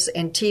healers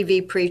and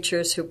TV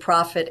preachers who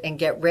profit and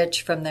get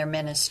rich from their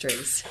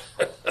ministries?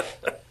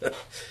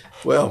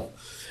 Well,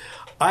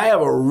 I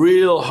have a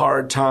real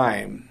hard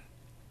time.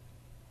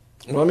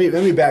 Let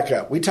me back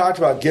up. We talked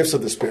about gifts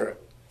of the Spirit,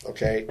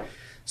 okay?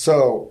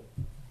 So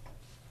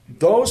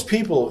those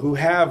people who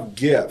have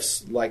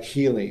gifts like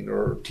healing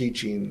or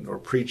teaching or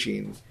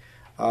preaching,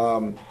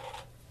 and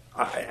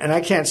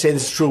I can't say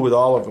this is true with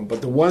all of them, but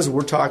the ones that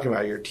we're talking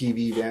about, your TV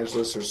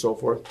evangelists or so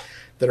forth,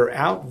 that are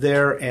out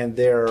there and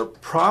they're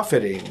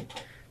profiting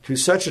to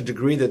such a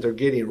degree that they're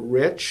getting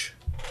rich,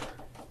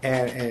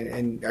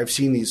 and I've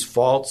seen these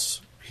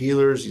false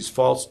healers, these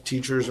false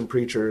teachers and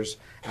preachers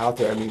out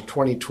there. I mean,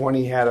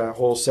 2020 had a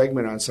whole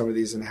segment on some of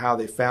these and how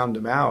they found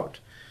them out.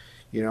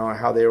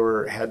 How they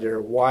had their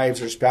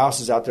wives or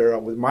spouses out there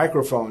with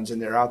microphones,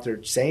 and they're out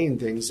there saying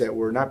things that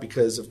were not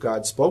because of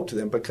God spoke to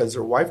them, because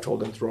their wife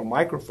told them through a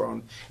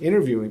microphone,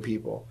 interviewing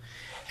people.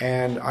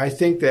 And I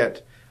think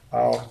that,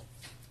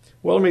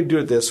 let me do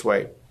it this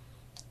way.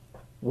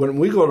 When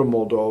we go to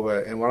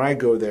Moldova, and when I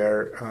go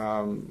there,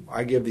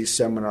 I give these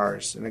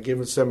seminars, and I give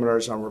them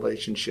seminars on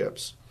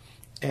relationships.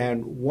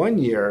 And one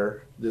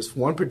year, this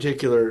one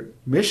particular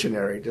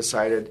missionary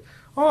decided,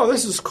 oh,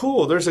 this is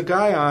cool. There's a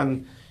guy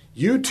on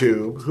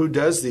YouTube who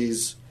does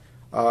these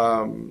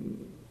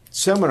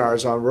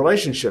seminars on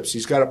relationships.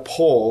 He's got a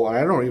pole.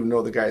 I don't even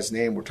know the guy's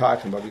name we're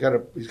talking about.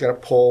 He's got a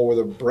pole with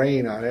a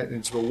brain on it, and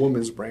it's a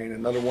woman's brain,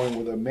 another one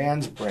with a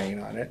man's brain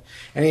on it.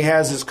 And he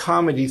has this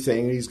comedy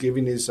thing. He's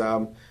giving this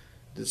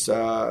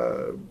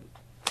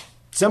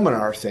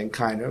seminar thing,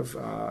 kind of,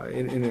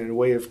 in a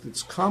way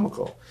it's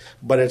comical,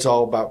 but it's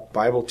all about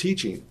Bible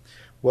teaching.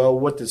 Well,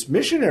 what this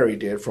missionary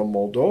did from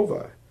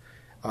Moldova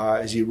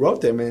is he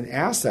wrote them and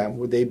asked them,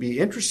 would they be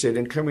interested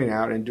in coming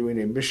out and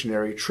doing a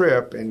missionary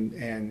trip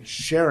and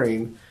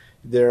sharing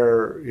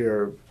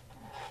their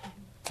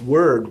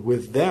word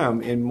with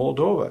them in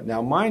Moldova.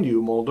 Now, mind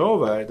you,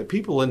 Moldova, the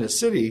people in the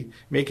city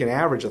make an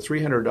average of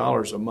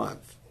 $300 a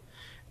month.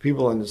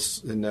 People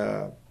in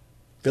the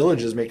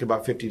villages make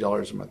about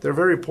 $50 a month. They're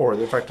very poor.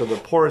 They're, in fact, they're the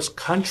poorest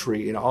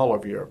country in all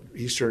of Europe,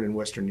 Eastern and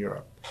Western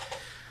Europe.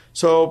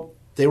 So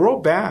they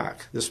wrote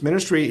back. This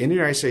ministry in the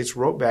United States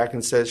wrote back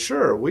and said,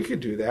 sure, we could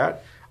do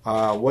that.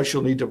 What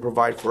you'll need to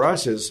provide for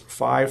us is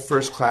 5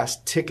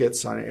 first-class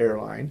tickets on an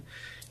airline,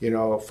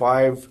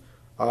 5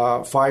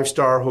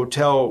 5-star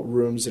hotel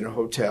rooms in a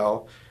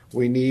hotel.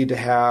 We need to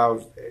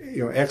have,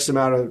 X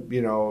amount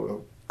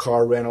of,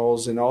 car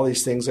rentals and all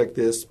these things like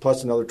this,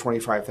 plus another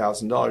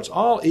 $25,000,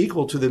 all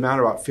equal to the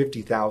amount of about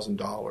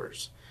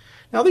 $50,000.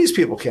 Now, these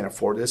people can't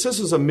afford this. This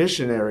is a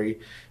missionary,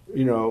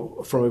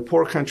 from a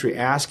poor country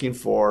asking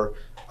for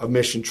a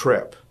mission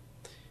trip.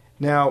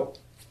 Now,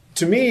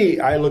 to me,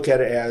 I look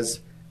at it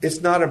as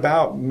it's not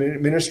about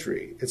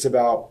ministry. It's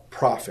about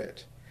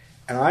profit.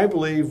 And I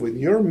believe when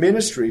your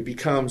ministry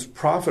becomes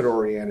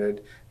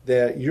profit-oriented,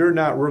 that you're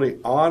not really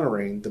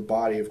honoring the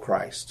body of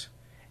Christ.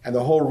 And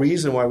the whole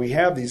reason why we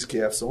have these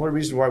gifts, the only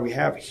reason why we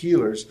have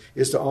healers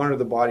is to honor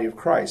the body of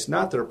Christ,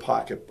 not their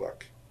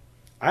pocketbook.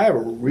 I have a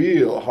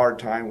real hard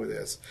time with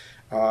this.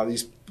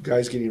 These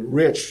guys getting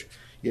rich,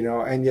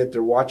 and yet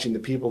they're watching the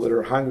people that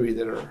are hungry,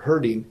 that are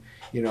hurting,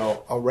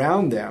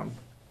 around them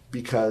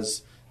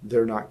because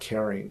they're not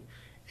caring.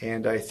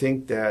 And I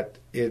think that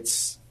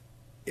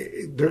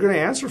they're going to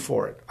answer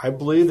for it. I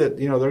believe that,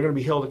 they're going to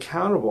be held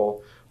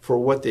accountable for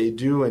what they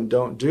do and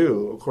don't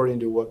do according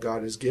to what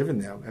God has given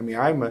them. I mean,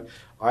 I've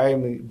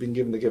been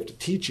given the gift of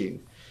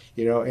teaching,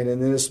 and in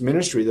this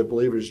ministry, the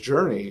believer's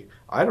journey,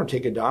 I don't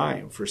take a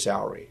dime for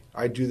salary.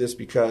 I do this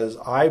because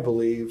I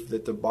believe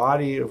that the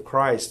body of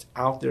Christ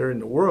out there in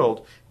the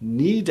world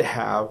need to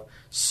have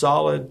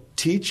solid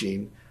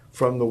teaching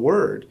from the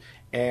Word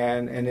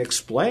and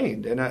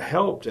explained and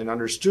helped and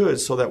understood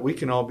so that we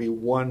can all be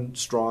one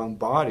strong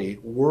body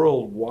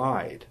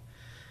worldwide.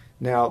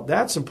 Now,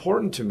 that's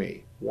important to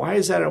me. Why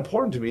is that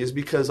important to me? Is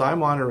because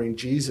I'm honoring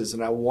Jesus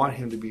and I want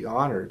him to be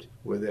honored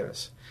with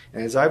this.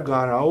 And as I've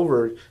gone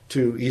over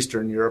to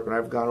Eastern Europe and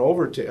I've gone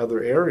over to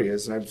other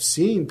areas and I've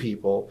seen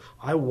people,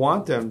 I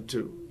want them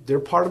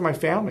they're part of my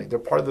family. They're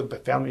part of the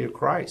family of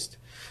Christ.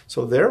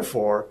 So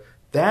therefore,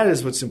 that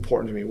is what's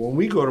important to me. When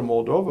we go to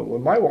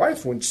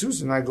Moldova, when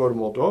Susan and I go to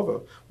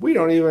Moldova, we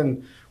don't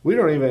even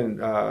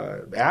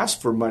ask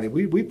for money.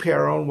 We pay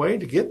our own way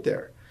to get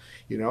there.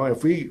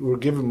 If we were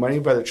given money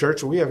by the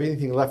church, or we have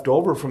anything left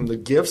over from the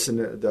gifts and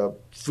the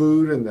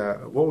food and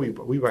we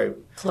buy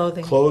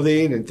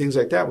clothing and things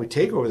like that, we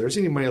take over. There's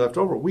any money left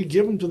over, we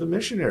give them to the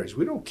missionaries.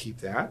 We don't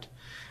keep that.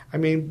 I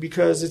mean,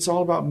 because it's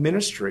all about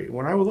ministry.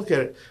 When I would look at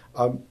it,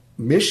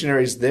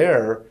 missionaries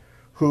there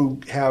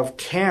who have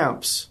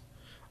camps,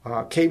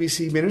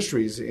 KBC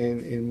Ministries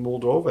in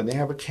Moldova, and they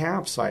have a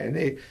campsite,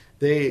 and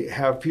they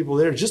have people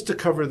there just to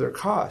cover their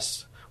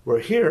costs. Where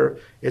here,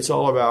 it's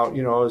all about,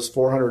 it's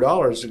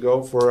 $400 to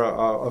go for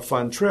a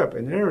fun trip.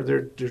 And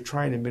they're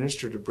trying to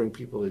minister to bring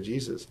people to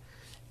Jesus.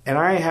 And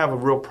I have a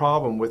real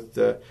problem with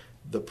the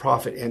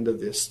profit end of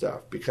this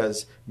stuff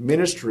because a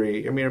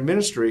ministry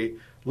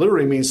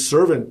literally means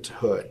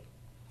servanthood.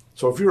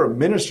 So if you're a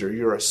minister,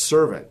 you're a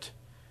servant.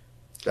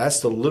 That's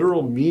the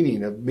literal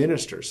meaning of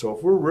minister. So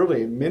if we're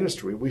really in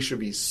ministry, we should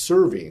be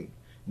serving,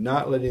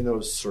 not letting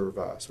those serve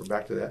us. We're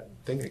back to that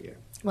thing again.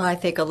 Well, I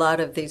think a lot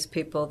of these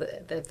people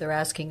that they're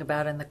asking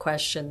about in the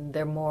question,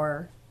 they're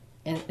more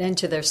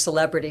into their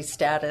celebrity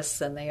status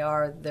than they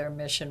are their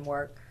mission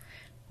work.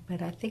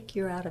 But I think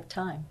you're out of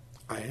time.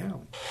 I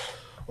am.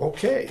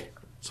 Okay.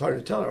 It's hard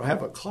to tell. I don't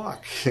have a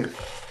clock.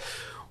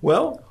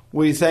 Well,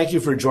 we thank you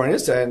for joining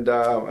us, and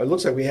it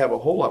looks like we have a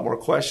whole lot more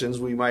questions.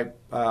 We might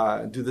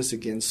do this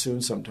again soon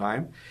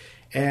sometime.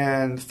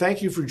 And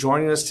thank you for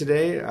joining us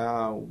today.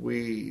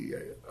 We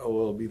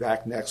will be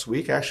back next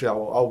week. Actually,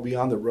 I'll be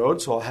on the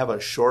road, so I'll have a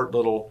short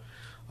little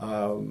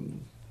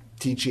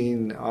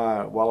teaching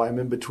while I'm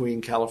in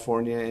between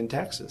California and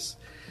Texas.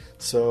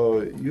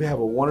 So you have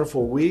a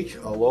wonderful week.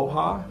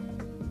 Aloha,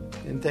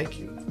 and thank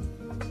you.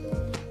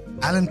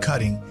 Alan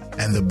Cutting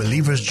and the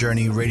Believer's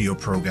Journey radio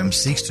program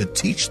seeks to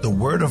teach the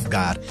Word of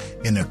God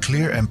in a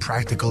clear and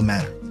practical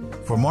manner.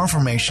 For more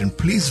information,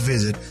 please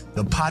visit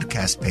the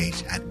podcast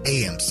page at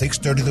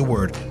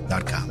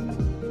am630theword.com.